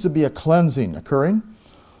also needs to be a cleansing occurring.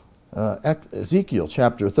 Ezekiel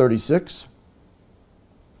chapter 36.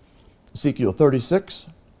 Ezekiel 36,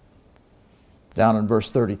 down in verse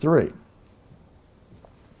 33.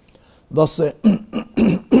 Thus saith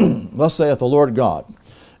the Lord God,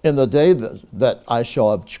 in the day that I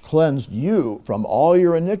shall have cleansed you from all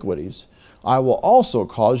your iniquities, I will also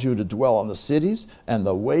cause you to dwell in the cities, and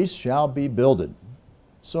the waste shall be builded.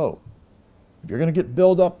 So, if you're going to get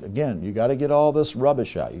built up, again, you got to get all this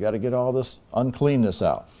rubbish out. You got to get all this uncleanness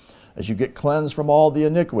out. As you get cleansed from all the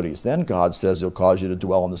iniquities, then God says He'll cause you to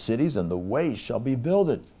dwell in the cities, and the waste shall be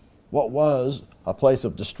builded. What was a place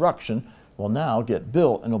of destruction will now get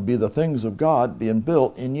built, and it'll be the things of God being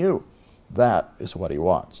built in you. That is what He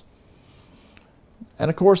wants. And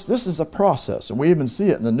of course, this is a process, and we even see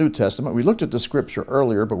it in the New Testament. We looked at the scripture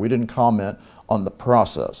earlier, but we didn't comment on the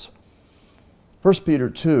process. 1 Peter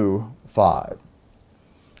 2:5.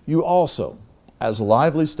 You also, as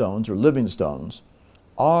lively stones or living stones,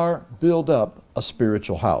 are built up a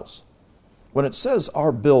spiritual house. When it says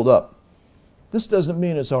are built up, this doesn't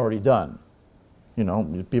mean it's already done. You know,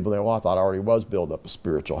 people think, well, I thought I already was built up a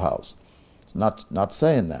spiritual house. It's not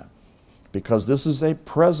saying that, because this is a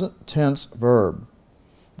present tense verb.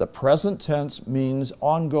 The present tense means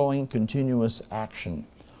ongoing, continuous action.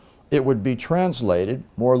 It would be translated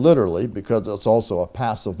more literally, because it's also a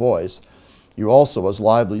passive voice. You also, as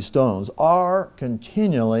lively stones, are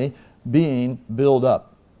continually being built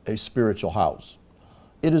up a spiritual house.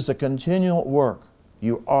 It is a continual work.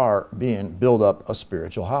 You are being built up a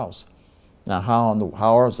spiritual house. Now, how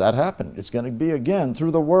does that happen? It's going to be, again, through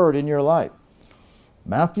the Word in your life.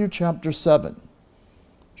 Matthew chapter 7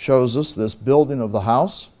 shows us this building of the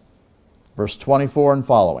house. Verse 24 and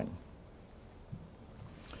following.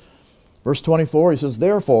 Verse 24, he says,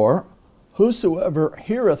 Therefore, whosoever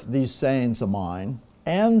heareth these sayings of mine,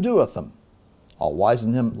 and doeth them, I'll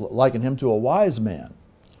liken him to a wise man,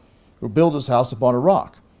 who built his house upon a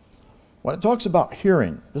rock. When it talks about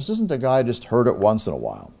hearing, this isn't a guy just heard it once in a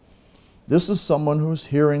while. This is someone who's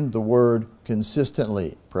hearing the word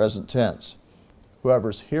consistently, present tense.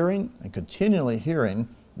 Whoever's hearing and continually hearing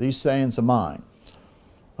these sayings of mine.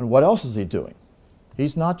 And what else is he doing?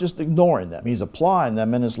 He's not just ignoring them. He's applying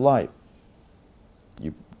them in his life.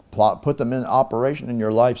 You put them in operation in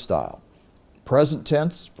your lifestyle. Present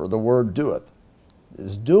tense for the word doeth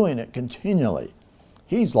is doing it continually.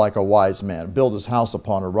 He's like a wise man, built his house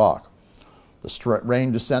upon a rock. The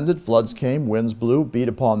rain descended, floods came, winds blew, beat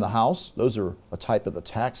upon the house. Those are a type of the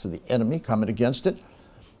attacks of the enemy coming against it.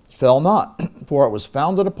 It fell not, for it was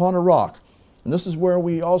founded upon a rock. And this is where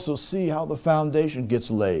we also see how the foundation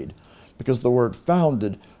gets laid, because the word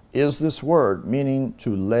founded is this word, meaning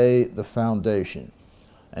to lay the foundation.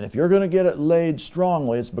 And if you're going to get it laid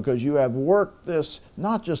strongly, it's because you have worked this,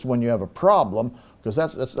 not just when you have a problem, because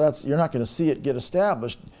that's you're not going to see it get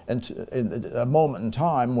established in a moment in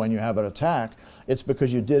time when you have an attack. It's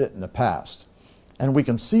because you did it in the past. And we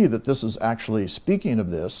can see that this is actually speaking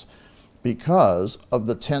of this because of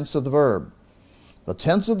the tense of the verb. The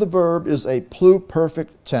tense of the verb is a pluperfect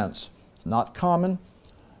tense. It's not common.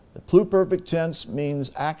 The pluperfect tense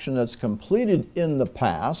means action that's completed in the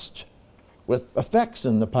past with effects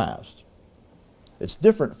in the past. It's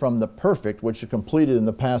different from the perfect, which is completed in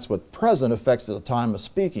the past with present effects at the time of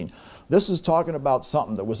speaking. This is talking about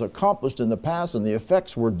something that was accomplished in the past and the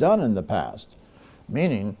effects were done in the past,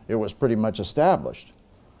 meaning it was pretty much established.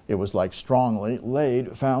 It was like strongly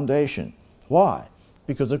laid foundation. Why?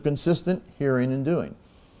 Because of consistent hearing and doing.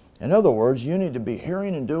 In other words, you need to be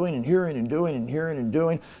hearing and doing and hearing and doing and hearing and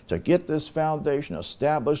doing to get this foundation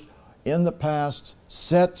established in the past,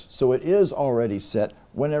 set so it is already set,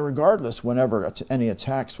 regardless whenever any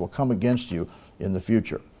attacks will come against you in the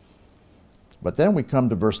future. But then we come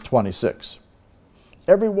to verse 26.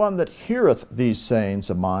 Everyone that heareth these sayings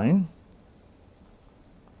of mine,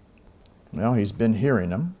 well, he's been hearing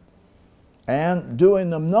them, and doing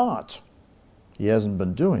them not. He hasn't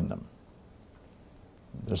been doing them.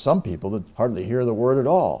 There's some people that hardly hear the word at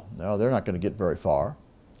all. No, they're not going to get very far.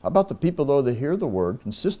 How about the people, though, that hear the word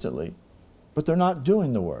consistently, but they're not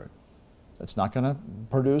doing the word? It's not going to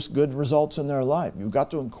produce good results in their life. You've got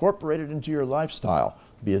to incorporate it into your lifestyle.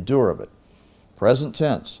 Be a doer of it. Present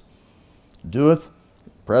tense. Doeth,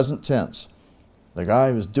 present tense. The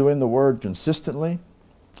guy who's doing the word consistently,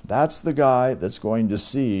 that's the guy that's going to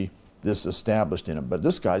see this established in him. But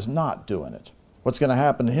this guy's not doing it. What's going to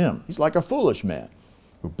happen to him? He's like a foolish man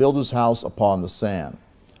who built his house upon the sand.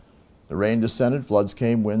 The rain descended, floods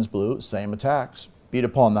came, winds blew, same attacks, beat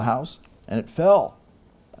upon the house, and it fell.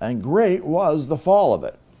 And great was the fall of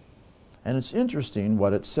it. And it's interesting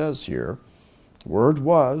what it says here. The word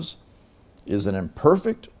was is an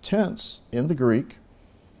imperfect tense in the Greek.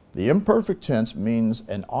 The imperfect tense means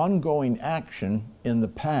an ongoing action in the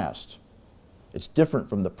past. It's different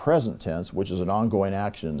from the present tense, which is an ongoing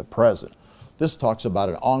action in the present. This talks about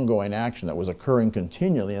an ongoing action that was occurring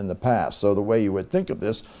continually in the past. So the way you would think of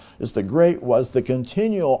this is the great was the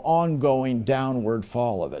continual ongoing downward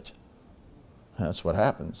fall of it. That's what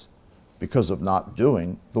happens because of not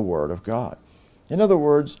doing the Word of God. In other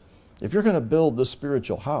words, if you're going to build this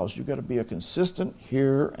spiritual house, you've got to be a consistent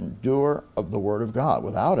hearer and doer of the Word of God.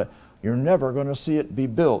 Without it, you're never going to see it be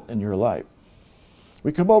built in your life.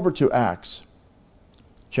 We come over to Acts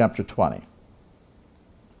chapter 20,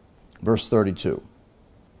 verse 32.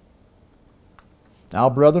 Now,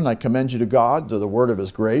 brethren, I commend you to God, to the word of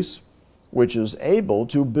his grace, which is able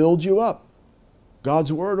to build you up.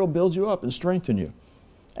 God's word will build you up and strengthen you.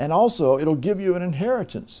 And also, it'll give you an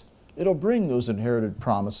inheritance. It'll bring those inherited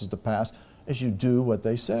promises to pass as you do what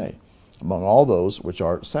they say, among all those which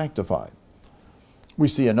are sanctified. We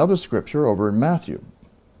see another scripture over in Matthew,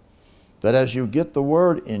 that as you get the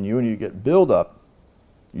word in you and you get built up,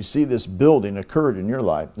 you see this building occurred in your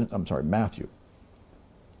life. I'm sorry, Matthew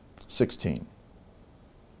 16.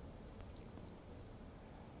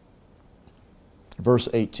 Verse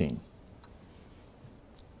 18.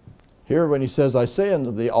 Here when he says, I say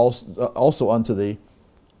unto thee also unto thee,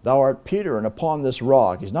 thou art Peter, and upon this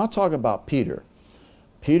rock. He's not talking about Peter.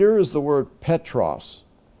 Peter is the word Petros.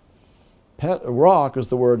 Rock is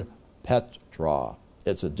the word Petra.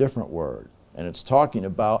 It's a different word. And it's talking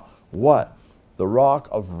about what? The rock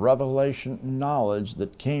of revelation knowledge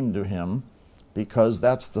that came to him, because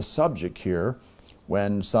that's the subject here.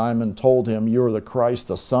 When Simon told him, you are the Christ,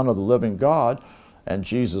 the Son of the living God, and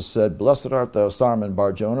Jesus said, blessed art thou, Simon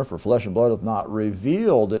Bar-Jonah, for flesh and blood hath not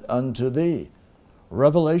revealed it unto thee.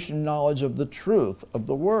 Revelation knowledge of the truth of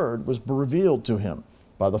the word was revealed to him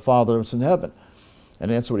by the Father that's in heaven.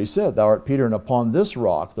 And that's what he said, thou art Peter, and upon this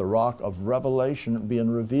rock, the rock of revelation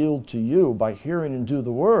being revealed to you by hearing and do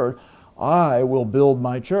the word, I will build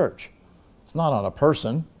my church. It's not on a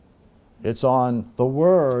person. It's on the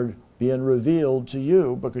word being revealed to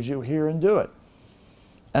you because you hear and do it.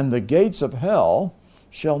 And the gates of hell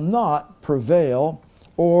shall not prevail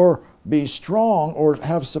or be strong or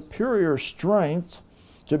have superior strength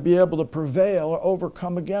to be able to prevail or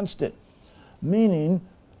overcome against it. Meaning,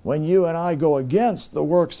 when you and I go against the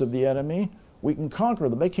works of the enemy, we can conquer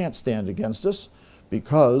them. They can't stand against us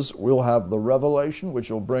because we'll have the revelation which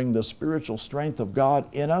will bring the spiritual strength of God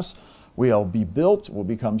in us. We'll be built, we'll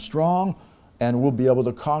become strong, and we'll be able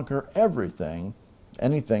to conquer everything,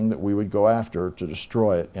 anything that we would go after to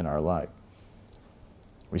destroy it in our life.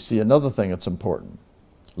 We see another thing that's important.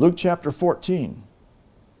 Luke chapter 14.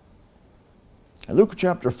 In Luke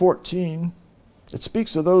chapter 14, it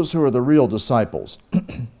speaks of those who are the real disciples.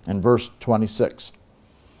 In verse 26,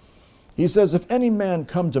 he says, if any man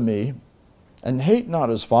come to me and hate not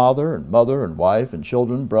his father and mother and wife and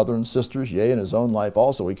children, brother and sisters, yea, and his own life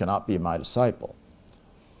also, he cannot be my disciple.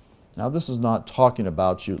 Now, this is not talking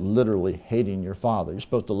about you literally hating your father. You're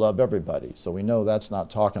supposed to love everybody, so we know that's not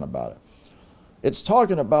talking about it. It's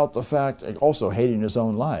talking about the fact of also hating his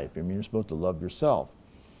own life. I mean, you're supposed to love yourself.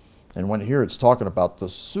 And when here it's talking about the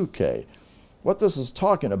suke. What this is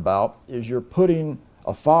talking about is you're putting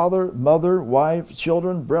a father, mother, wife,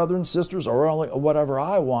 children, brethren, sisters, or only whatever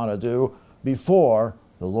I want to do before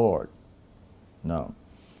the Lord. No.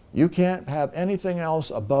 You can't have anything else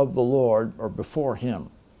above the Lord or before him.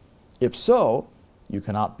 If so, you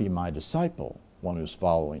cannot be my disciple, one who's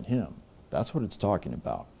following him. That's what it's talking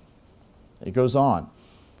about. It goes on.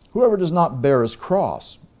 Whoever does not bear his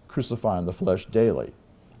cross, crucifying the flesh daily,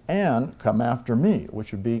 and come after me,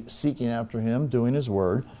 which would be seeking after him, doing his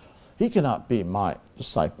word, he cannot be my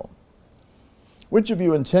disciple. Which of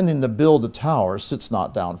you intending to build a tower sits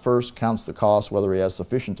not down first, counts the cost, whether he has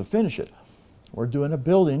sufficient to finish it? We're doing a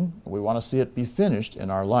building. We want to see it be finished in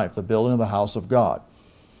our life, the building of the house of God.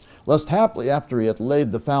 Lest haply after he hath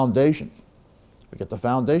laid the foundation, we get the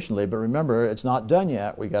foundation laid, but remember, it's not done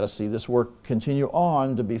yet. We got to see this work continue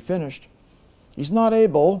on to be finished. He's not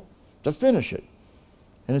able to finish it.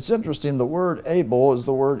 And it's interesting, the word able is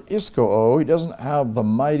the word iskoo. He doesn't have the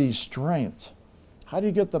mighty strength. How do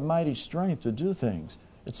you get the mighty strength to do things?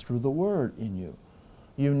 It's through the word in you.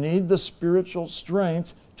 You need the spiritual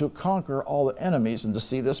strength to conquer all the enemies and to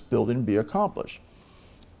see this building be accomplished.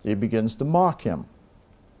 He begins to mock him.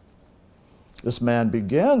 This man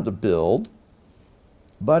began to build,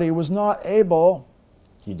 but he was not able.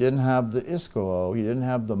 He didn't have the iskoo. He didn't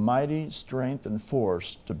have the mighty strength and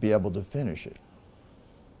force to be able to finish it.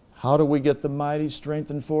 How do we get the mighty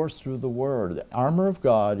strength and force? Through the word. The armor of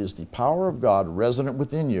God is the power of God resident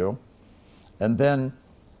within you, and then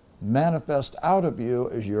manifest out of you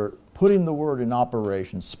as you're putting the word in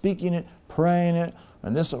operation, speaking it, praying it,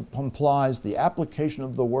 and this implies the application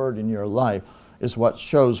of the word in your life is what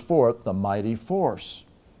shows forth the mighty force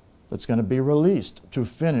that's going to be released to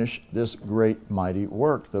finish this great mighty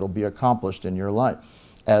work that will be accomplished in your life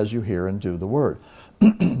as you hear and do the word.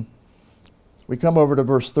 We come over to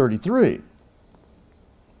verse 33.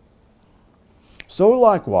 So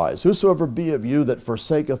likewise, whosoever be of you that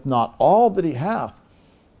forsaketh not all that he hath,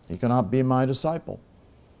 he cannot be my disciple.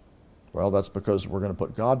 Well, that's because we're going to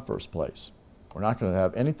put God first place. We're not going to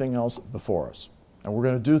have anything else before us. And we're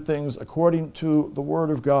going to do things according to the Word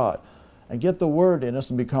of God and get the Word in us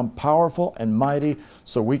and become powerful and mighty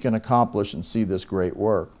so we can accomplish and see this great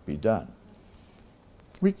work be done.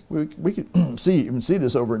 We can see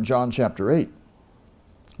this over in John chapter 8,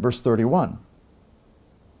 verse 31.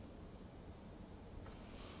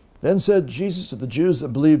 Then said Jesus to the Jews that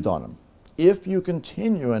believed on him, if you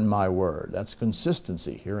continue in my word, that's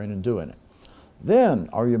consistency, hearing and doing it, then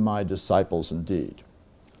are you my disciples indeed.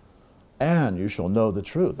 And you shall know the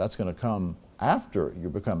truth. That's going to come after you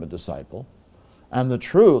become a disciple. And the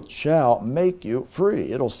truth shall make you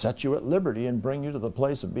free. It'll set you at liberty and bring you to the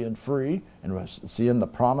place of being free and seeing the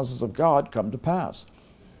promises of God come to pass.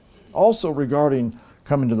 Also regarding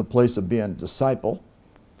coming to the place of being a disciple,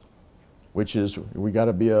 which is we got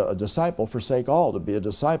to be a disciple, forsake all to be a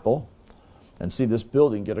disciple and see this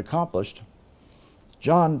building get accomplished.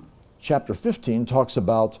 John chapter 15 talks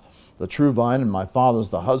about the true vine and my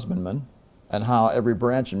Father's the husbandman, and how every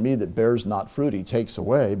branch in me that bears not fruit he takes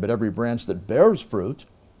away, but every branch that bears fruit,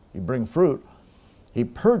 you bring fruit, he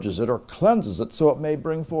purges it or cleanses it so it may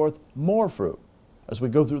bring forth more fruit. As we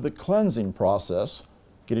go through the cleansing process,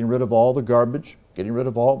 getting rid of all the garbage, getting rid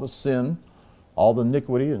of all the sin, all the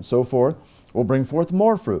iniquity and so forth, will bring forth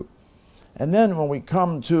more fruit. And then when we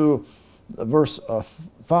come to verse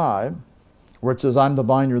 5, where it says, I'm the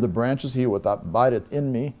vine, you're the branches, he that abideth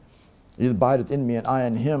in me, he that abideth in me, and I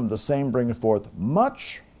in him, the same bringeth forth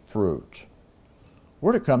much fruit.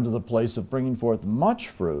 We're to come to the place of bringing forth much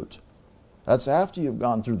fruit. That's after you've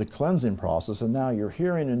gone through the cleansing process, and now you're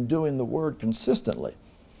hearing and doing the word consistently.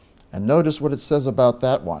 And notice what it says about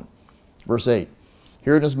that one. Verse 8,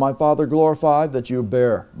 herein is my Father glorified, that you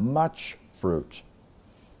bear much fruit.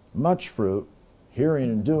 Much fruit, hearing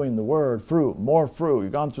and doing the word, fruit, more fruit.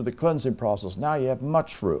 You've gone through the cleansing process. Now you have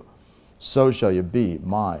much fruit. So shall you be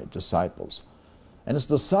my disciples. And it's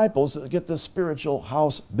disciples that get this spiritual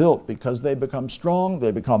house built because they become strong,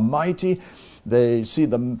 they become mighty, they see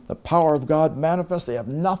the power of God manifest. They have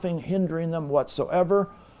nothing hindering them whatsoever.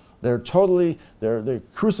 They're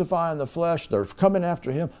crucifying the flesh, they're coming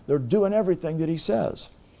after him, they're doing everything that he says.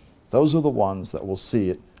 Those are the ones that will see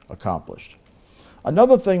it accomplished.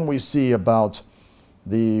 Another thing we see about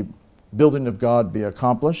the building of God be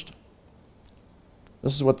accomplished,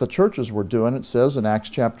 this is what the churches were doing. It says in Acts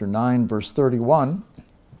chapter 9, verse 31,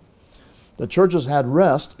 the churches had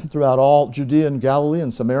rest throughout all Judea and Galilee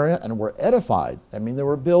and Samaria and were edified. I mean, they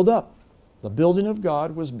were built up. The building of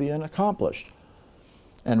God was being accomplished.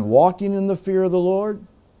 And walking in the fear of the Lord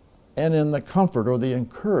and in the comfort or the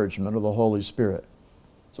encouragement of the Holy Spirit.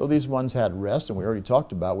 So these ones had rest, and we already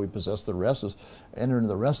talked about we possess the rest. As enter into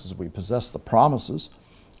the rest as we possess the promises.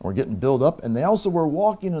 We're getting built up. And they also were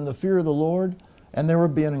walking in the fear of the Lord, and they were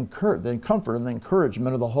being encouraged, the comfort and the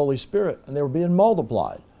encouragement of the Holy Spirit, and they were being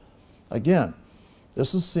multiplied. Again,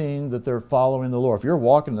 this is seen that they're following the Lord. If you're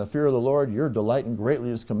walking in the fear of the Lord, you're delighting greatly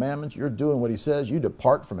in his commandments, you're doing what he says, you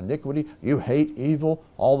depart from iniquity, you hate evil,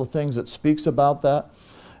 all the things that speaks about that.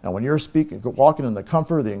 And when you're walking in the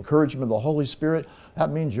comfort, the encouragement of the Holy Spirit, that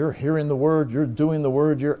means you're hearing the word, you're doing the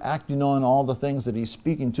word, you're acting on all the things that he's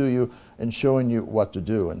speaking to you and showing you what to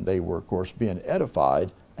do. And they were, of course, being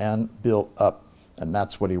edified and built up. And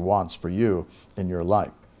that's what he wants for you in your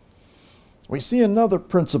life. We see another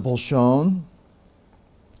principle shown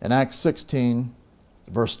in Acts 16,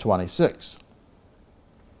 verse 26.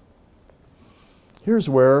 Here's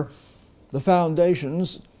where the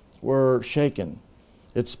foundations were shaken,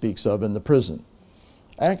 it speaks of in the prison.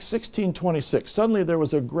 Acts 16:26, suddenly there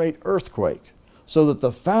was a great earthquake, so that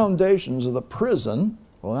the foundations of the prison,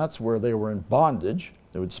 well, that's where they were in bondage,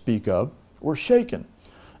 they would speak of, were shaken.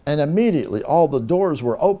 And immediately all the doors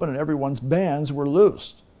were open and everyone's bands were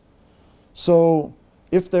loosed. So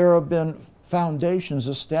if there have been foundations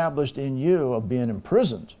established in you of being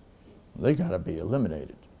imprisoned, they got to be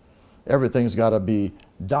eliminated. Everything's got to be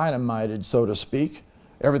dynamited, so to speak.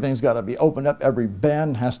 Everything's got to be opened up. Every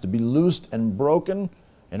band has to be loosed and broken.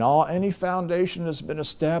 And any foundation that's been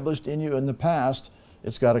established in you in the past,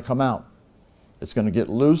 it's got to come out. It's going to get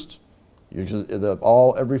loosed.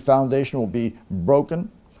 Every foundation will be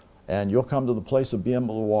broken. And you'll come to the place of being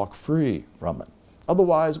able to walk free from it.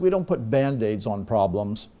 Otherwise, we don't put Band-Aids on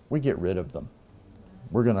problems. We get rid of them.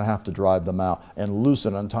 We're going to have to drive them out and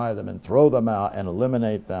loosen, untie them, and throw them out and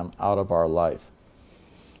eliminate them out of our life.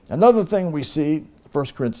 Another thing we see, 1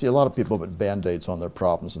 Corinthians, a lot of people put Band-Aids on their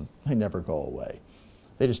problems and they never go away.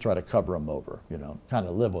 They just try to cover them over, kind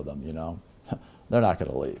of live with them, They're not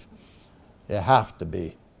going to leave. They have to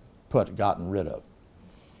be gotten rid of.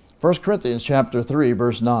 1 Corinthians chapter 3,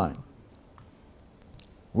 verse 9.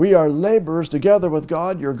 We are laborers together with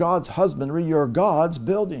God. You're God's husbandry. You're God's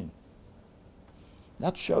building.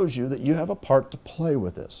 That shows you that you have a part to play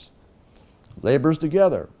with this. Laborers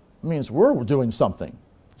together means we're doing something.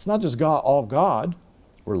 It's not just God, all God.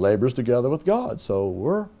 We're laborers together with God. So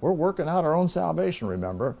we're working out our own salvation,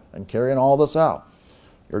 remember, and carrying all this out.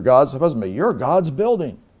 You're God's husband. You're God's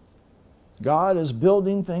building. God is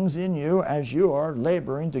building things in you as you are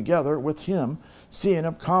laboring together with Him, seeing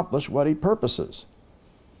Him accomplish what He purposes.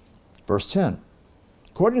 Verse 10,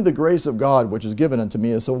 according to the grace of God which is given unto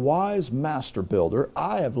me as a wise master builder,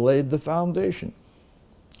 I have laid the foundation.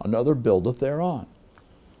 Another buildeth thereon.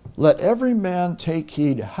 Let every man take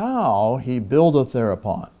heed how he buildeth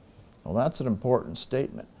thereupon. Well, that's an important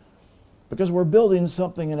statement, because we're building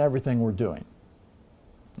something in everything we're doing.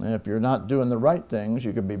 And if you're not doing the right things,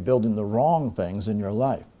 you could be building the wrong things in your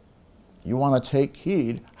life. You want to take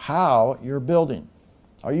heed how you're building.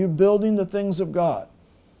 Are you building the things of God?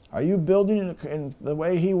 Are you building it in the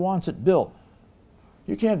way He wants it built?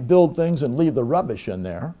 You can't build things and leave the rubbish in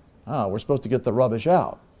there. We're supposed to get the rubbish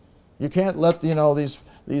out. You can't let,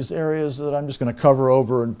 these areas that I'm just going to cover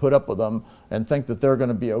over and put up with them and think that they're going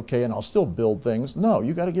to be okay and I'll still build things. No,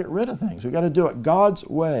 you got to get rid of things. You got to do it God's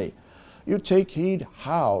way. You take heed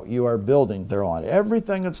how you are building thereon.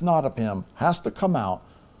 Everything that's not of Him has to come out,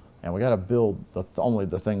 and we got to build only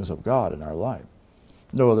the things of God in our life.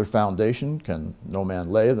 No other foundation can no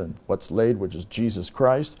man lay than what's laid, which is Jesus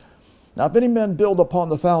Christ. Now if any man build upon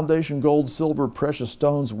the foundation gold, silver, precious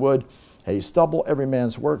stones, wood, hay, stubble, every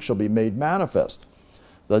man's work shall be made manifest.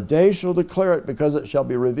 The day shall declare it, because it shall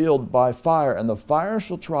be revealed by fire, and the fire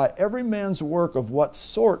shall try every man's work of what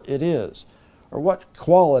sort it is, or what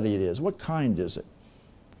quality it is, what kind is it.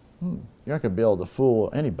 You're not going to be able to fool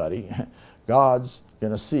anybody. God's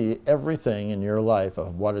going to see everything in your life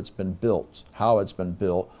of what it's been built, how it's been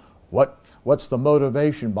built, what's the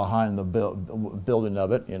motivation behind the building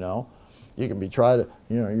of it, You can be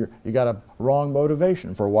you got a wrong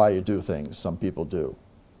motivation for why you do things, some people do.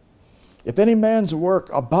 If any man's work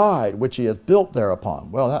abide, which he hath built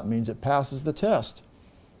thereupon, well, that means it passes the test.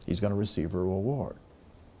 He's going to receive a reward,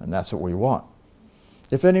 and that's what we want.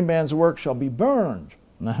 If any man's work shall be burned,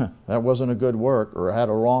 that wasn't a good work or had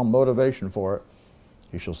a wrong motivation for it,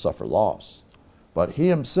 he shall suffer loss. But he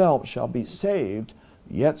himself shall be saved,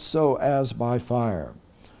 yet so as by fire.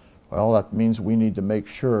 Well, that means we need to make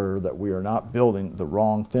sure that we are not building the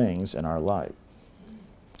wrong things in our life.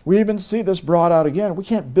 We even see this brought out again. We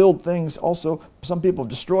can't build things also. Some people have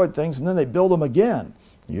destroyed things and then they build them again.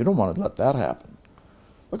 You don't want to let that happen.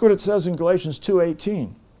 Look what it says in Galatians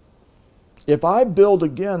 2:18. If I build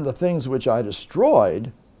again the things which I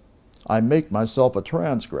destroyed, I make myself a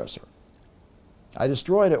transgressor. I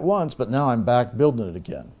destroyed it once, but now I'm back building it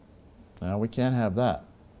again. Now, we can't have that.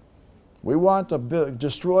 We want to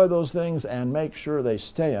destroy those things and make sure they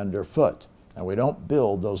stay underfoot, and we don't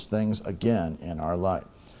build those things again in our life.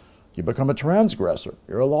 You become a transgressor.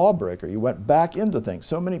 You're a lawbreaker. You went back into things.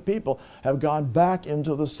 So many people have gone back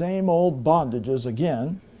into the same old bondages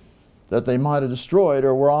again that they might have destroyed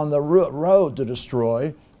or were on the road to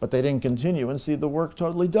destroy, but they didn't continue and see the work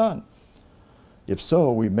totally done. If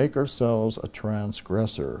so, we make ourselves a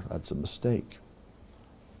transgressor. That's a mistake.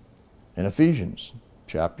 In Ephesians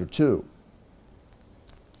chapter 2,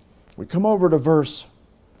 we come over to verse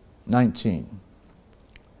 19.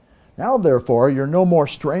 Now therefore, you're no more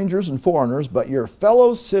strangers and foreigners, but you're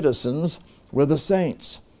fellow citizens with the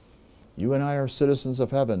saints. You and I are citizens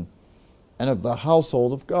of heaven and of the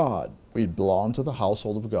household of God. We belong to the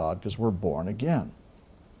household of God because we're born again.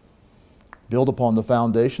 Build upon the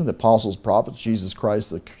foundation, the apostles, prophets, Jesus Christ,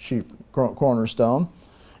 the chief cornerstone,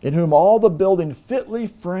 in whom all the building fitly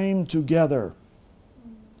framed together.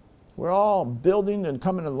 We're all building and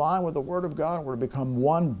coming in line with the Word of God, and we're to become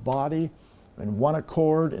one body in one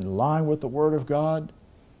accord, in line with the Word of God.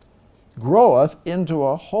 Groweth into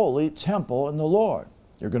a holy temple in the Lord.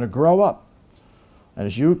 You're going to grow up. And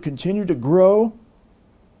as you continue to grow,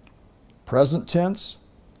 present tense,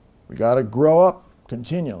 we got to grow up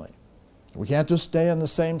continually. We can't just stay in the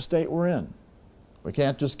same state we're in. We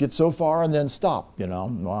can't just get so far and then stop,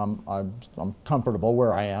 I'm comfortable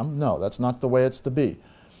where I am. No, that's not the way it's to be.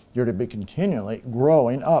 You're to be continually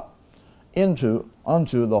growing up unto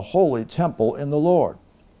the holy temple in the Lord,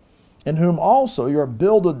 in whom also you're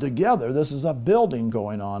builded together. This is a building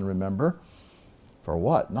going on, remember. For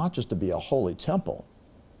what? Not just to be a holy temple,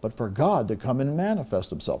 but for God to come and manifest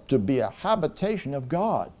Himself, to be a habitation of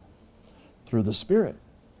God through the Spirit.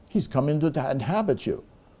 He's coming to inhabit you.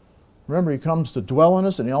 Remember, he comes to dwell in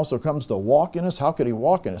us and he also comes to walk in us. How could he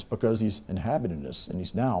walk in us? Because he's inhabiting us and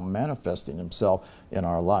he's now manifesting himself in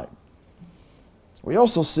our life. We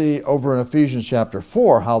also see over in Ephesians chapter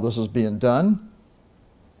 4 how this is being done.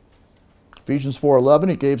 Ephesians 4:11,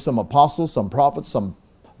 he gave some apostles, some prophets, some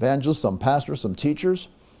evangelists, some pastors, some teachers.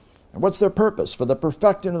 And what's their purpose? For the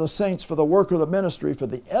perfecting of the saints, for the work of the ministry, for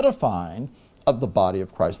the edifying of the body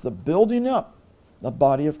of Christ, the building up the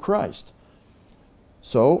body of Christ.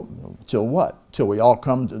 So, till what? Till we all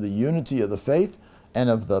come to the unity of the faith and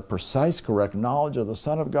of the precise, correct knowledge of the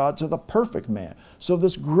Son of God, to the perfect man. So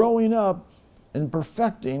this growing up and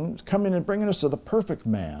perfecting, coming and bringing us to the perfect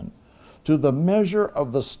man, to the measure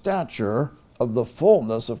of the stature of the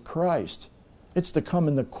fullness of Christ. It's to come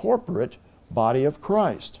in the corporate body of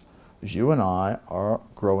Christ, as you and I are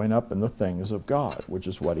growing up in the things of God, which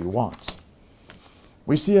is what he wants.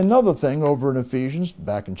 We see another thing over in Ephesians,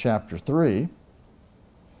 back in chapter 3,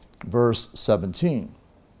 verse 17.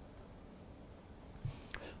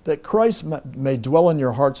 That Christ may dwell in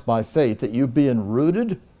your hearts by faith, that you being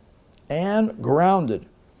rooted and grounded.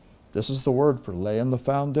 This is the word for laying the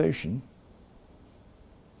foundation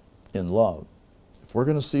in love. If we're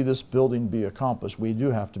going to see this building be accomplished, we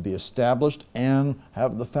do have to be established and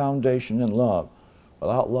have the foundation in love.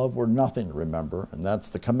 Without love, we're nothing, remember, and that's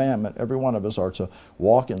the commandment. Every one of us are to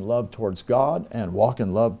walk in love towards God and walk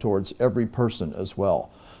in love towards every person as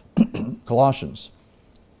well. Colossians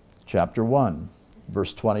chapter 1,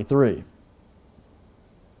 verse 23.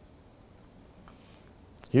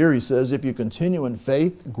 Here he says, if you continue in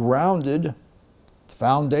faith, grounded,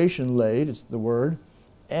 foundation laid, it's the word,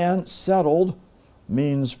 and settled,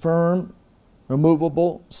 means firm,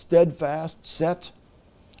 immovable, steadfast, set,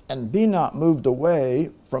 and be not moved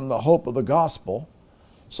away from the hope of the gospel.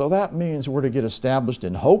 So that means we're to get established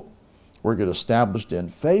in hope, we're to get established in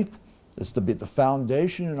faith. It's to be the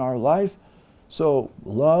foundation in our life. So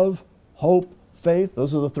love, hope, faith,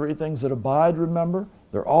 those are the three things that abide, remember?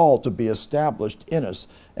 They're all to be established in us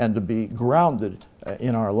and to be grounded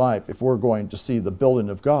in our life if we're going to see the building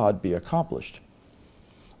of God be accomplished.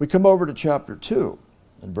 We come over to chapter 2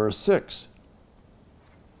 and verse 6.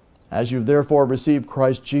 As you've therefore received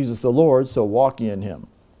Christ Jesus the Lord, so walk ye in him,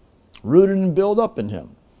 rooted and built up in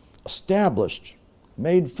him, established,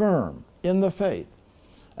 made firm in the faith,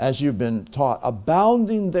 as you've been taught,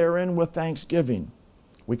 abounding therein with thanksgiving.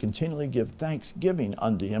 We continually give thanksgiving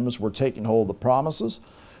unto him as we're taking hold of the promises.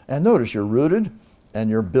 And notice you're rooted and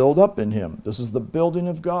you're built up in him. This is the building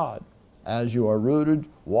of God. As you are rooted,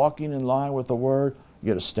 walking in line with the word, you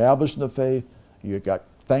get established in the faith, you've got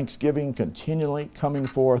thanksgiving continually coming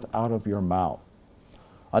forth out of your mouth.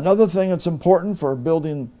 Another thing that's important for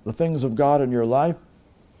building the things of God in your life,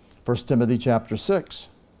 1 Timothy chapter 6.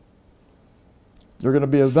 You're going to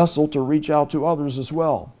be a vessel to reach out to others as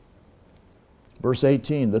well. Verse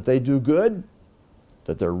 18, that they do good,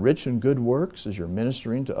 that they're rich in good works as you're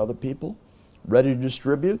ministering to other people, ready to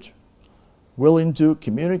distribute, willing to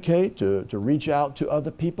communicate, to reach out to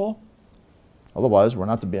other people. Otherwise, we're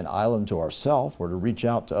not to be an island to ourselves. We're to reach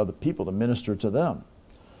out to other people to minister to them.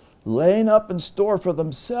 Laying up in store for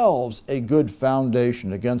themselves a good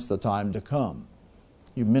foundation against the time to come.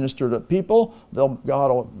 You minister to people,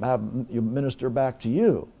 God will have you minister back to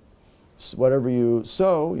you. So whatever you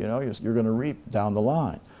sow, you're going to reap down the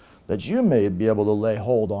line. That you may be able to lay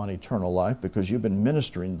hold on eternal life because you've been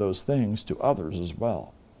ministering those things to others as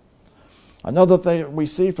well. Another thing we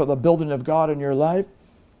see for the building of God in your life,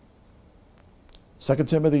 2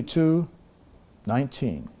 Timothy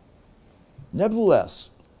 2:19. Nevertheless,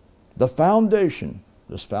 the foundation,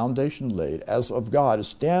 this foundation laid as of God,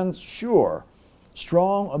 stands sure,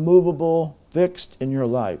 strong, immovable, fixed in your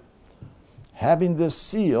life. Having this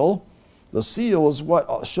seal, the seal is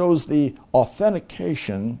what shows the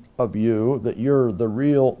authentication of you, that you're the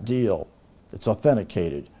real deal. It's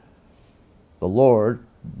authenticated. The Lord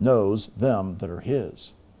knows them that are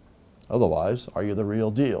his. Otherwise, are you the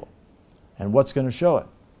real deal? And what's going to show it?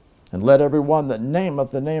 And let everyone that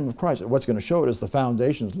nameth the name of Christ. What's going to show it is the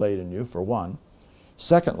foundation's laid in you, for one.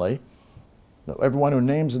 Secondly, that everyone who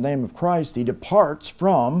names the name of Christ, he departs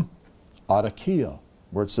from adakia.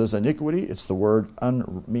 Where it says iniquity, it's the word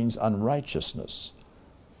means unrighteousness.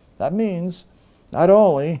 That means not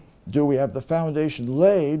only do we have the foundation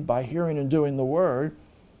laid by hearing and doing the word,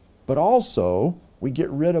 but also we get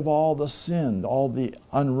rid of all the sin, all the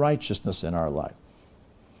unrighteousness in our life.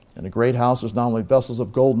 In a great house, there's not only vessels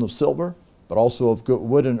of gold and of silver, but also of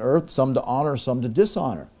wood and earth, some to honor, some to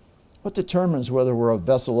dishonor. What determines whether we're a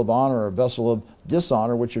vessel of honor or a vessel of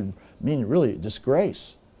dishonor, which would mean really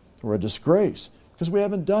disgrace? We're a disgrace because we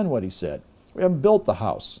haven't done what he said. We haven't built the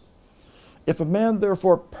house. If a man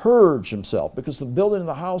therefore purge himself, because the building of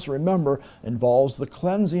the house, remember, involves the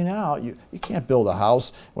cleansing out. You can't build a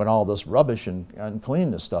house when all this rubbish and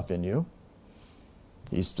uncleanness stuff in you.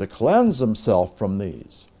 He's to cleanse himself from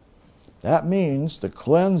these. That means to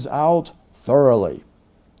cleanse out thoroughly,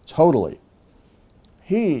 totally.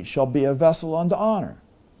 He shall be a vessel unto honor.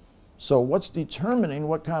 So what's determining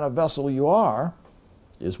what kind of vessel you are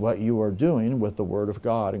is what you are doing with the Word of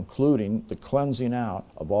God, including the cleansing out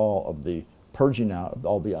of all of the, purging out of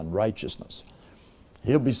all the unrighteousness.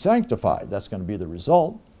 He'll be sanctified. That's going to be the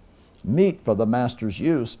result. Meet for the master's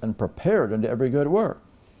use and prepared unto every good work.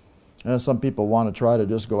 And some people want to try to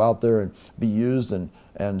just go out there and be used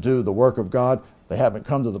and do the work of God. They haven't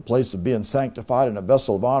come to the place of being sanctified in a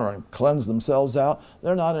vessel of honor and cleanse themselves out.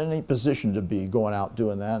 They're not in any position to be going out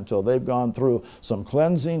doing that until they've gone through some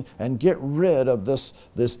cleansing and get rid of this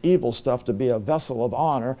evil stuff to be a vessel of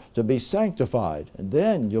honor, to be sanctified. And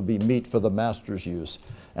then you'll be meet for the master's use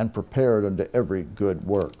and prepared unto every good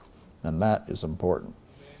work. And that is important.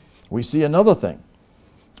 We see another thing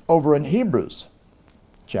over in Hebrews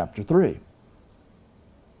chapter 3.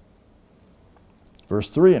 Verse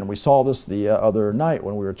 3, and we saw this the other night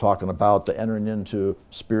when we were talking about the entering into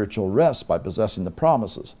spiritual rest by possessing the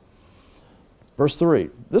promises. Verse 3,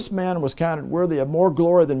 this man was counted worthy of more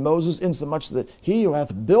glory than Moses, insomuch that he who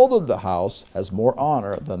hath builded the house has more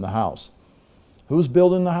honor than the house. Who's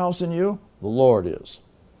building the house in you? The Lord is.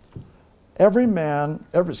 Every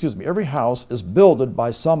house is builded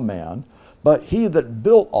by some man, but he that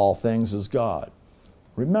built all things is God.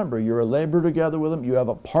 Remember, you're a laborer together with him. You have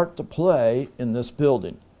a part to play in this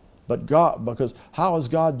building. But God, because how is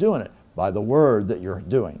God doing it? By the word that you're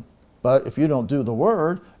doing. But if you don't do the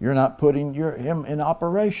word, you're not putting him in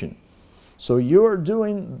operation. So you're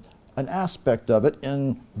doing an aspect of it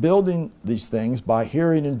in building these things by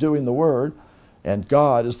hearing and doing the word. And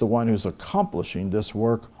God is the one who's accomplishing this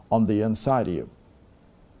work on the inside of you.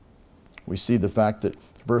 We see the fact that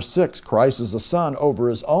verse 6, Christ is the Son over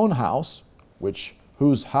his own house,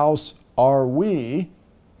 whose house are we?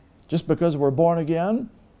 Just because we're born again?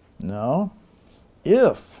 No.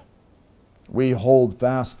 If we hold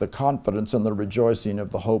fast the confidence and the rejoicing of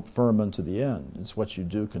the hope firm unto the end. It's what you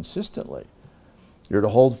do consistently. You're to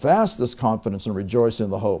hold fast this confidence and rejoice in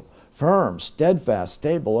the hope, firm, steadfast,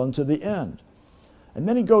 stable unto the end. And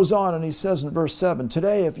then he goes on and he says in verse 7,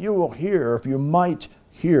 today if you might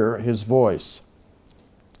hear his voice.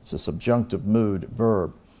 It's a subjunctive mood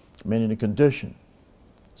verb, meaning a condition.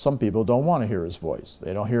 Some people don't want to hear his voice.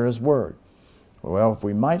 They don't hear his word. Well, if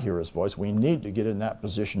we might hear his voice, we need to get in that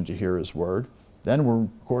position to hear his word. Then we're,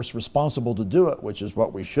 of course, responsible to do it, which is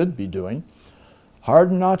what we should be doing.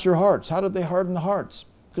 Harden not your hearts. How did they harden the hearts?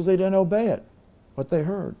 Because they didn't obey it, what they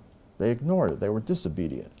heard. They ignored it. They were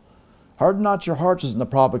disobedient. Harden not your hearts as in the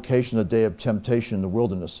provocation of the day of temptation in the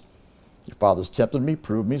wilderness. Your fathers tempted me,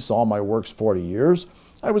 proved me, saw my works 40 years.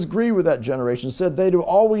 I was grieved with that generation, said they do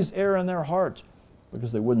always err in their heart,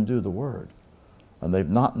 because they wouldn't do the word. And they've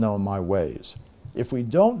not known my ways. If we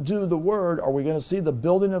don't do the word, are we going to see the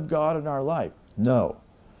building of God in our life? No.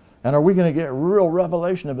 And are we going to get real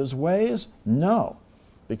revelation of his ways? No.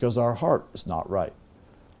 Because our heart is not right.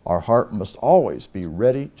 Our heart must always be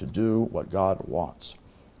ready to do what God wants.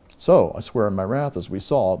 So, I swear in my wrath, as we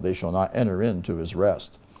saw, they shall not enter into his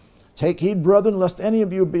rest. Take heed, brethren, lest any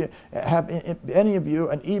of you have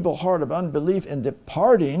an evil heart of unbelief in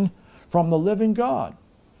departing from the living God.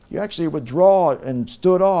 You actually withdraw and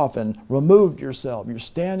stood off and removed yourself. You're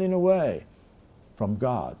standing away from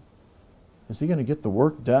God. Is he going to get the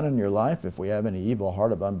work done in your life if we have any evil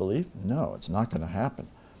heart of unbelief? No, it's not going to happen.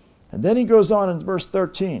 And then he goes on in verse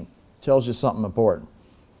 13, tells you something important.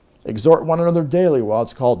 Exhort one another daily while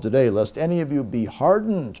it's called today, lest any of you be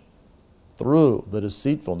hardened through the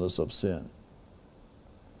deceitfulness of sin.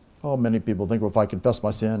 Oh, many people think, well, if I confess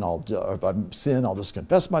my sin, if I sin, I'll just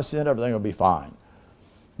confess my sin, everything will be fine.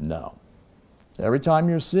 No. Every time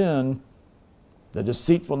you sin, the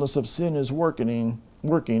deceitfulness of sin is working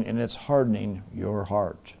and it's hardening your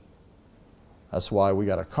heart. That's why we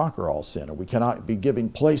got to conquer all sin, and we cannot be giving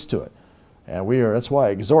place to it. And that's why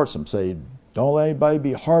I exhort them, say, don't let anybody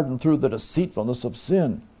be hardened through the deceitfulness of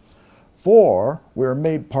sin. For we are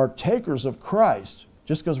made partakers of Christ.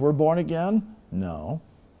 Just because we're born again? No.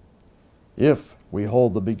 If we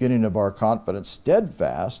hold the beginning of our confidence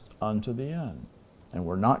steadfast unto the end. And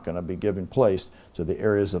we're not going to be giving place to the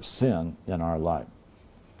areas of sin in our life.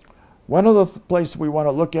 One other place we want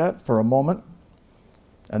to look at for a moment,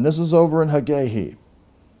 and this is over in Haggai.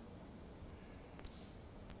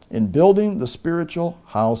 In building the spiritual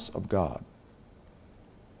house of God.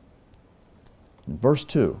 In verse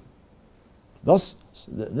 2. Thus,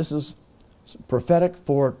 this is It's prophetic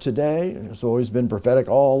for today. It's always been prophetic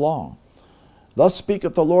all along. Thus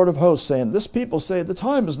speaketh the Lord of hosts, saying, This people say, the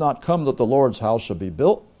time is not come that the Lord's house shall be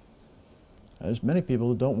built. There's many people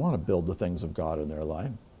who don't want to build the things of God in their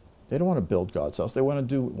life. They don't want to build God's house. They want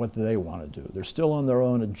to do what they want to do. They're still on their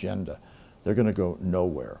own agenda. They're going to go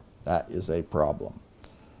nowhere. That is a problem.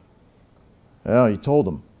 Well, he told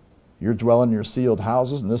them, you're dwelling in your sealed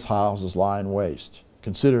houses, and this house is lying waste.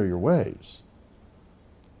 Consider your ways.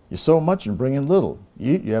 You sow much and bring in little.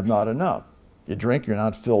 You eat, you have not enough. You drink, you're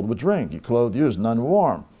not filled with drink. You clothe, you is none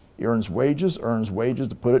warm. He earns wages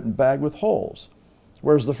to put it in bag with holes.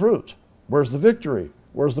 Where's the fruit? Where's the victory?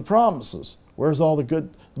 Where's the promises? Where's all the good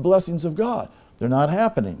blessings of God? They're not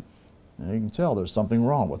happening. And you can tell there's something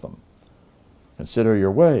wrong with them. Consider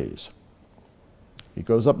your ways. He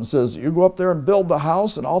goes up and says, you go up there and build the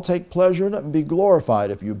house, and I'll take pleasure in it and be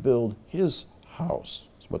glorified if you build his house.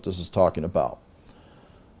 That's what this is talking about.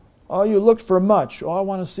 Oh, you looked for much. Oh, I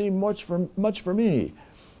want to see much for me.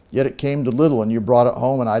 Yet it came to little, and you brought it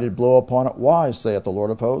home, and I did blow upon it. Why, saith the Lord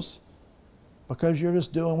of hosts? Because you're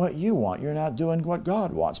just doing what you want. You're not doing what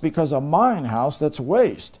God wants. Because of mine house, that's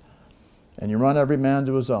waste. And you run every man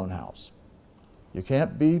to his own house. You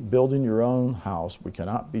can't be building your own house. We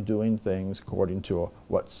cannot be doing things according to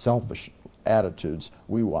what selfish attitudes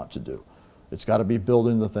we want to do. It's got to be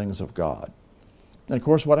building the things of God. And of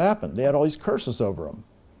course, what happened? They had all these curses over them.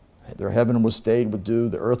 Their heaven was stayed with dew.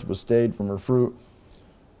 The earth was stayed from her fruit.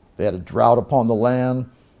 They had a drought upon the land.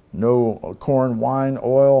 No corn, wine,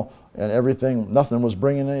 oil, and everything. Nothing was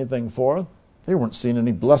bringing anything forth. They weren't seeing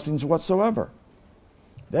any blessings whatsoever.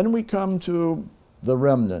 Then we come to the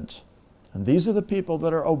remnant. And these are the people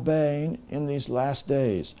that are obeying in these last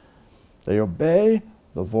days. They obey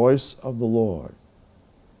the voice of the Lord.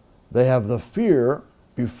 They have the fear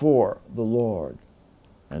before the Lord.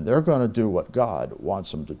 And they're going to do what God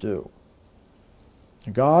wants them to do.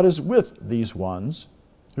 God is with these ones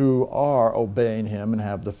who are obeying him and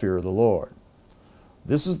have the fear of the Lord.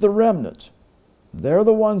 This is the remnant. They're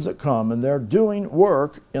the ones that come and they're doing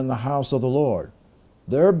work in the house of the Lord.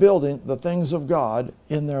 They're building the things of God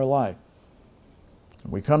in their life.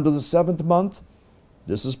 We come to the 7th month.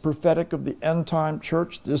 This is prophetic of the end time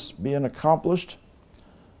church, this being accomplished.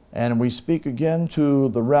 And we speak again to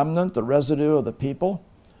the remnant, the residue of the people.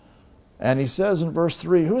 And he says in verse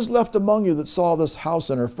 3, who is left among you that saw this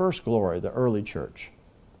house in her first glory, the early church?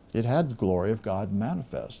 It had the glory of God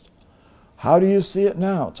manifest. How do you see it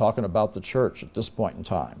now? Talking about the church at this point in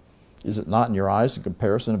time. Is it not in your eyes in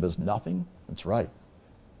comparison of as nothing? That's right.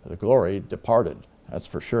 The glory departed, that's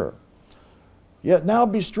for sure. Yet now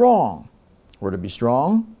be strong. We're to be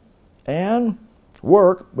strong and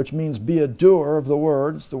work, which means be a doer of the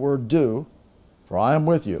word. It's the word do. For I am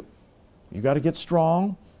with you. You got to get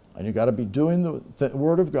strong, and you got to be doing the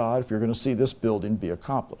word of God if you're going to see this building be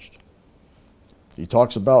accomplished. He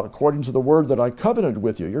talks about according to the word that I covenanted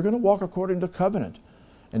with you. You're going to walk according to covenant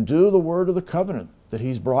and do the word of the covenant that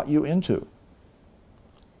he's brought you into.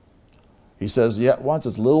 He says, yet once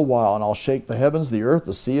it's a little while, and I'll shake the heavens, the earth,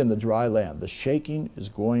 the sea, and the dry land. The shaking is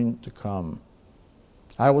going to come.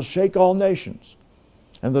 I will shake all nations,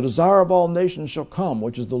 and the desire of all nations shall come,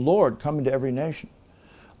 which is the Lord coming to every nation.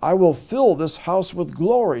 I will fill this house with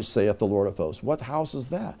glory, saith the Lord of hosts. What house is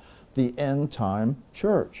that? The end time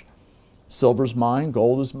church. Silver's mine,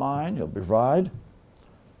 gold is mine, he'll provide.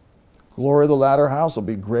 Glory of the latter house will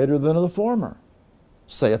be greater than of the former,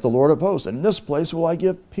 saith the Lord of hosts. And in this place will I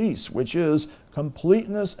give peace, which is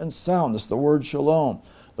completeness and soundness, the word shalom.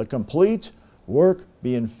 The complete work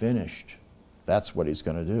being finished. That's what he's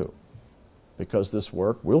going to do. Because this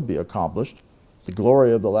work will be accomplished. The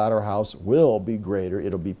glory of the latter house will be greater.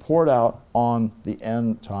 It'll be poured out on the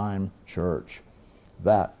end time church.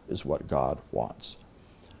 That is what God wants.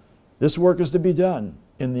 This work is to be done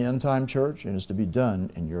in the end time church, and is to be done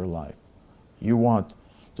in your life. You want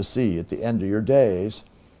to see at the end of your days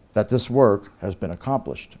that this work has been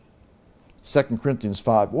accomplished. 2 Corinthians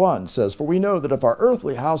 5:1 says, for we know that if our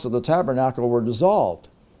earthly house of the tabernacle were dissolved,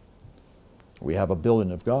 we have a building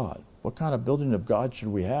of God. What kind of building of God should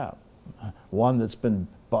we have? One that's been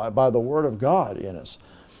by the word of God in us.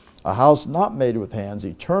 A house not made with hands,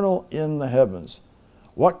 eternal in the heavens.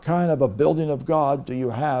 What kind of a building of God do you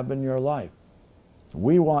have in your life?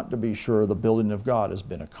 We want to be sure the building of God has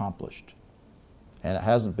been accomplished. And it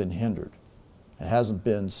hasn't been hindered. It hasn't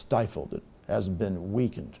been stifled. It hasn't been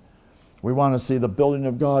weakened. We want to see the building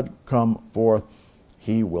of God come forth.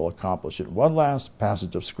 He will accomplish it. One last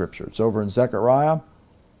passage of Scripture. It's over in Zechariah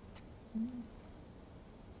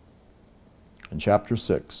in chapter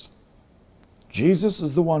 6. Jesus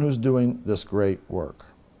is the one who's doing this great work.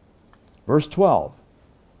 Verse 12.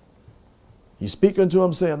 He speak unto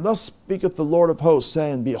him, saying, Thus speaketh the Lord of hosts,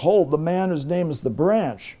 saying, Behold, the man whose name is the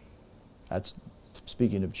branch. That's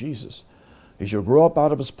speaking of Jesus. He shall grow up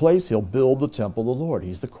out of his place. He'll build the temple of the Lord.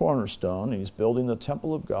 He's the cornerstone, and he's building the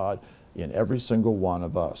temple of God in every single one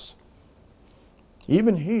of us.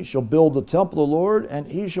 Even he shall build the temple of the Lord,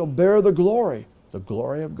 and he shall bear the glory. The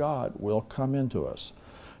glory of God will come into us.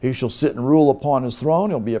 He shall sit and rule upon his throne.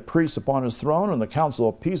 He'll be a priest upon his throne, and the council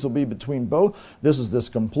of peace will be between both. This is this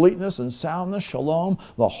completeness and soundness, shalom.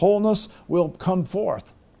 The wholeness will come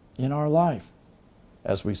forth in our life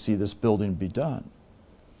as we see this building be done.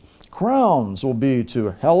 Crowns will be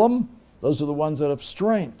to Helam. Those are the ones that have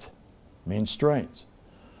strength, means strength.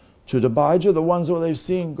 To Tobijah, the ones where they've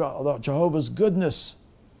seen Jehovah's goodness.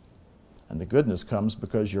 And the goodness comes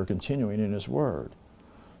because you're continuing in his word.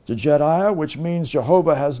 To Jediah, which means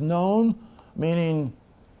Jehovah has known, meaning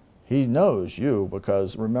he knows you,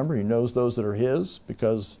 because remember, he knows those that are his,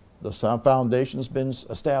 because the foundation's been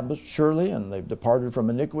established surely, and they've departed from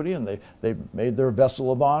iniquity, and they've made their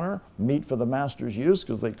vessel of honor meet for the master's use,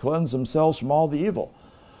 because they cleanse themselves from all the evil.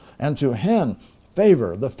 And to Hen,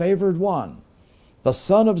 favor, the favored one, the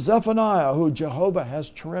son of Zephaniah, who Jehovah has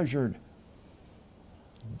treasured.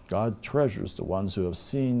 God treasures the ones who have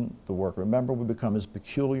seen the work. Remember, we become his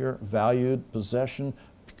peculiar, valued possession,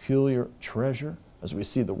 peculiar treasure, as we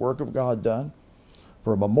see the work of God done.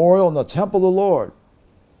 For a memorial in the temple of the Lord.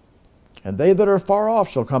 And they that are far off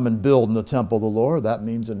shall come and build in the temple of the Lord. That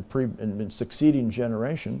means in succeeding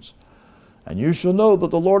generations. And you shall know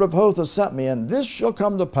that the Lord of hosts has sent me, and this shall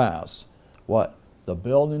come to pass. What? The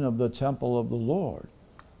building of the temple of the Lord.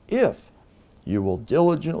 If you will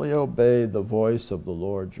diligently obey the voice of the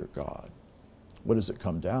Lord your God. What does it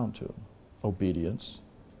come down to? Obedience,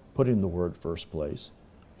 putting the word first place,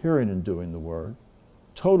 hearing and doing the word,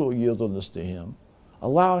 total yieldedness to him,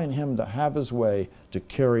 allowing him to have his way to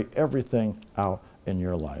carry everything out in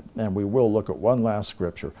your life. And we will look at one last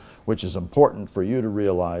scripture, which is important for you to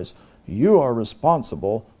realize you are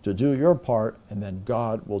responsible to do your part, and then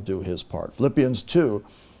God will do his part. Philippians 2,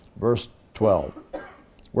 verse 12.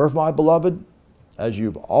 Wherefore, my beloved, as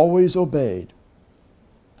you've always obeyed,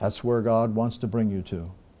 that's where God wants to bring you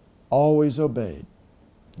to. Always obeyed.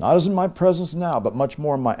 Not as in my presence now, but much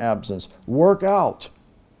more in my absence. Work out,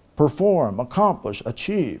 perform, accomplish,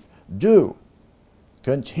 achieve, do,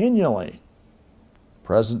 continually,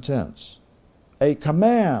 present tense, a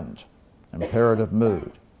command, imperative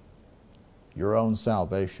mood, your own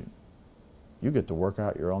salvation. You get to work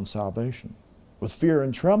out your own salvation with fear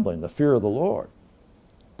and trembling, the fear of the Lord,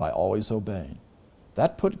 by always obeying.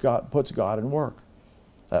 That puts God in work.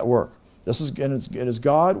 At work. It is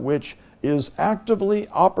God which is actively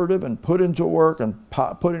operative and put into work and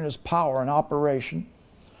putting his power in operation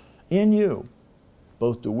in you,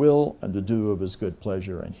 both to will and to do of his good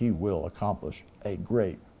pleasure, and he will accomplish a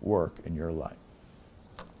great work in your life.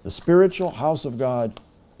 The spiritual house of God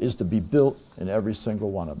is to be built in every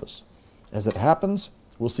single one of us. As it happens,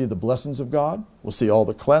 we'll see the blessings of God. We'll see all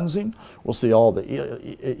the cleansing. We'll see all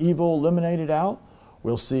the evil eliminated out.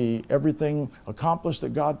 We'll see everything accomplished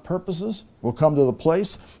that God purposes. We'll come to the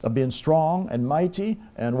place of being strong and mighty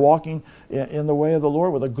and walking in the way of the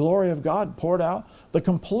Lord with the glory of God poured out. The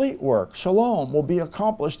complete work, shalom, will be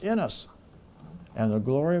accomplished in us. And the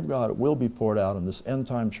glory of God will be poured out in this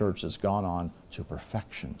end-time church that's gone on to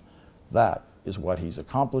perfection. That is what he's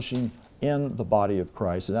accomplishing in the body of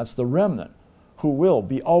Christ. And that's the remnant who will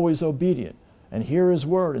be always obedient and hear his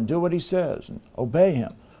word and do what he says and obey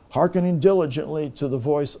him, hearkening diligently to the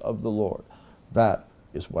voice of the Lord. That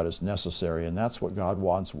is what is necessary, and that's what God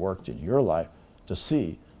wants worked in your life, to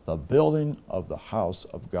see the building of the house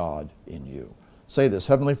of God in you. Say this: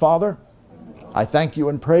 Heavenly Father, I thank you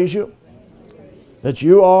and praise you that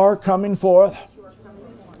you are coming forth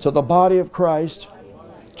to the body of Christ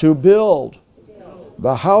to build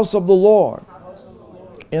the house of the Lord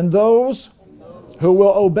in those who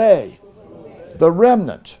will obey, the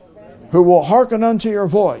remnant who will hearken unto your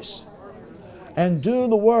voice and do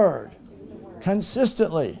the word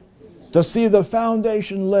consistently, to see the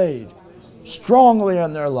foundation laid strongly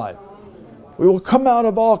in their life. We will come out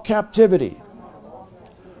of all captivity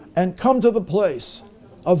and come to the place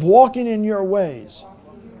of walking in your ways.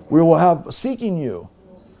 We will have seeking you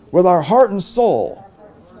with our heart and soul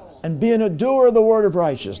and being a doer of the word of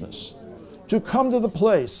righteousness, to come to the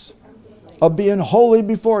place of being holy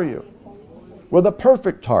before you with a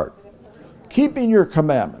perfect heart, keeping your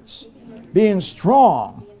commandments, being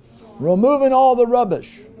strong, removing all the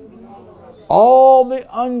rubbish, all the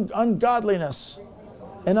ungodliness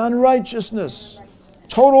and unrighteousness,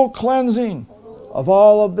 total cleansing of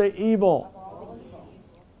all of the evil.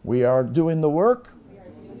 We are doing the work.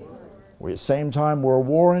 at the same time we're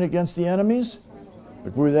warring against the enemies.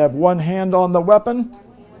 We have one hand on the weapon,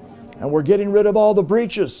 and we're getting rid of all the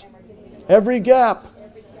breaches. Every gap,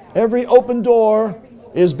 every open door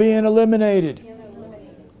is being eliminated.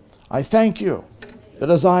 I thank you that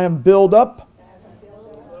as I am built up,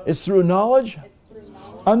 it's through knowledge,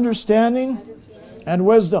 understanding, and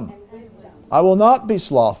wisdom. I will not be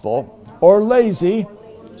slothful or lazy,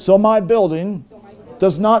 so my building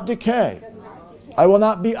does not decay. I will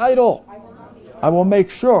not be idle. I will make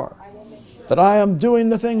sure that I am doing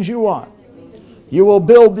the things you want. You will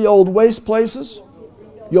build the old waste places.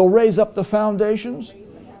 You'll raise up the foundations.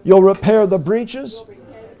 You'll repair the breaches.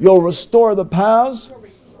 You'll restore the paths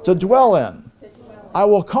to dwell in. I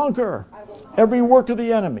will conquer every work of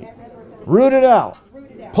the enemy. Root it out.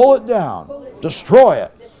 Pull it down. Destroy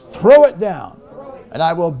it. Throw it down. And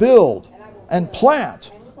I will build and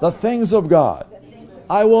plant the things of God.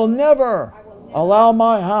 I will never allow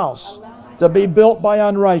my house to be built by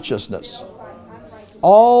unrighteousness.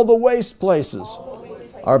 All the waste places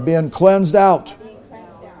are being cleansed out.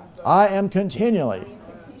 I am continually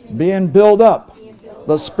being built up,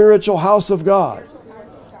 the spiritual house of God,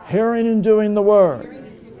 hearing and doing the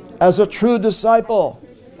word, as a true disciple,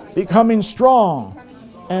 becoming strong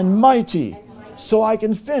and mighty, so I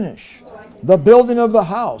can finish the building of the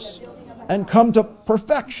house and come to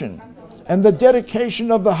perfection and the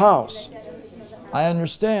dedication of the house. I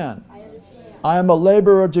understand. I am a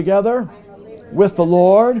laborer together with the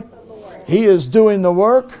Lord. He is doing the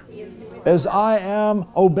work as I am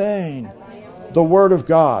obeying the Word of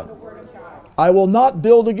God. I will not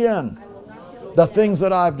build again the things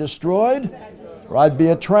that I've destroyed, or I'd be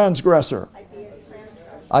a transgressor.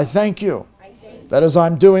 I thank you that as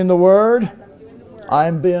I'm doing the Word,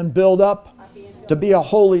 I'm being built up to be a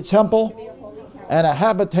holy temple and a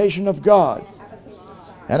habitation of God.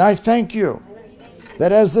 And I thank you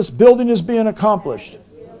that as this building is being accomplished,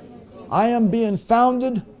 I am being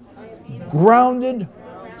founded, grounded,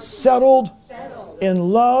 settled in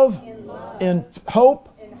love, in hope,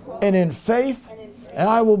 and in faith, and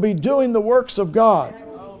I will be doing the works of God.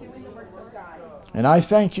 And I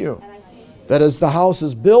thank you that as the house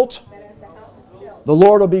is built, the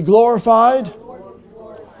Lord will be glorified,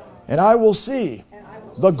 and I will see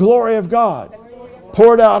the glory of God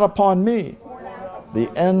poured out upon me,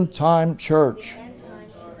 the end time church.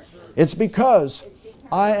 It's because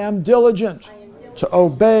I am diligent to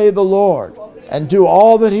obey the Lord and do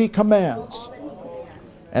all that He commands.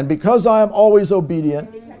 And because I am always obedient,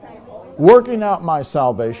 working out my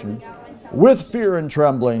salvation with fear and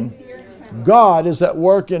trembling, God is at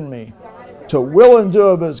work in me to will and do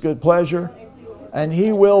of His good pleasure, and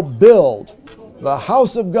He will build the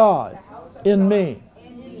house of God in me.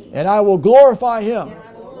 And I will glorify Him,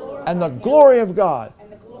 and the glory of God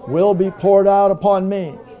will be poured out upon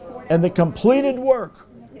me, and the completed work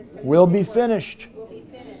will be finished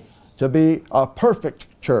to be a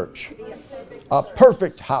perfect church, a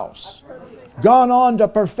perfect house, gone on to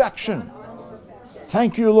perfection.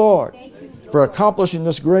 Thank you, Lord, for accomplishing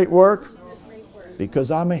this great work,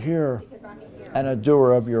 because I'm a hearer and a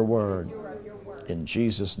doer of your word. In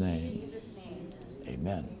Jesus' name,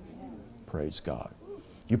 amen. Praise God.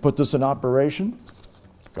 You put this in operation,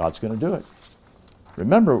 God's going to do it.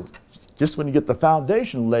 Remember, just when you get the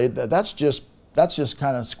foundation laid, that's just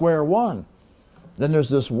kind of square one. Then there's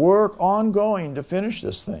this work ongoing to finish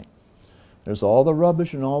this thing. There's all the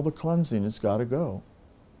rubbish and all the cleansing. It's got to go.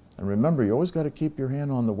 And remember, you always got to keep your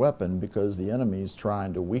hand on the weapon, because the enemy is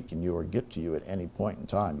trying to weaken you or get to you at any point in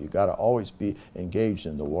time. You've got to always be engaged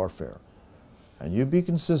in the warfare. And you be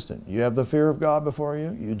consistent. You have the fear of God before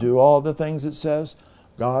you. You do all the things it says.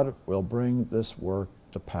 God will bring this work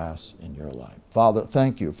to pass in your life. Father,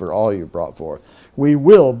 thank you for all you brought forth. We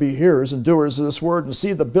will be hearers and doers of this word and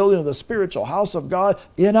see the building of the spiritual house of God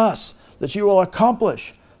in us, that you will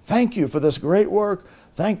accomplish. Thank you for this great work.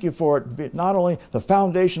 Thank you for it, not only the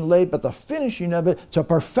foundation laid, but the finishing of it to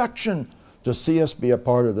perfection, to see us be a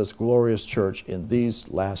part of this glorious church in these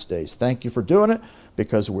last days. Thank you for doing it,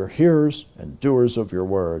 because we're hearers and doers of your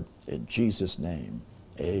word. In Jesus' name,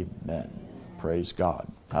 amen. Praise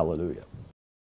God. Hallelujah.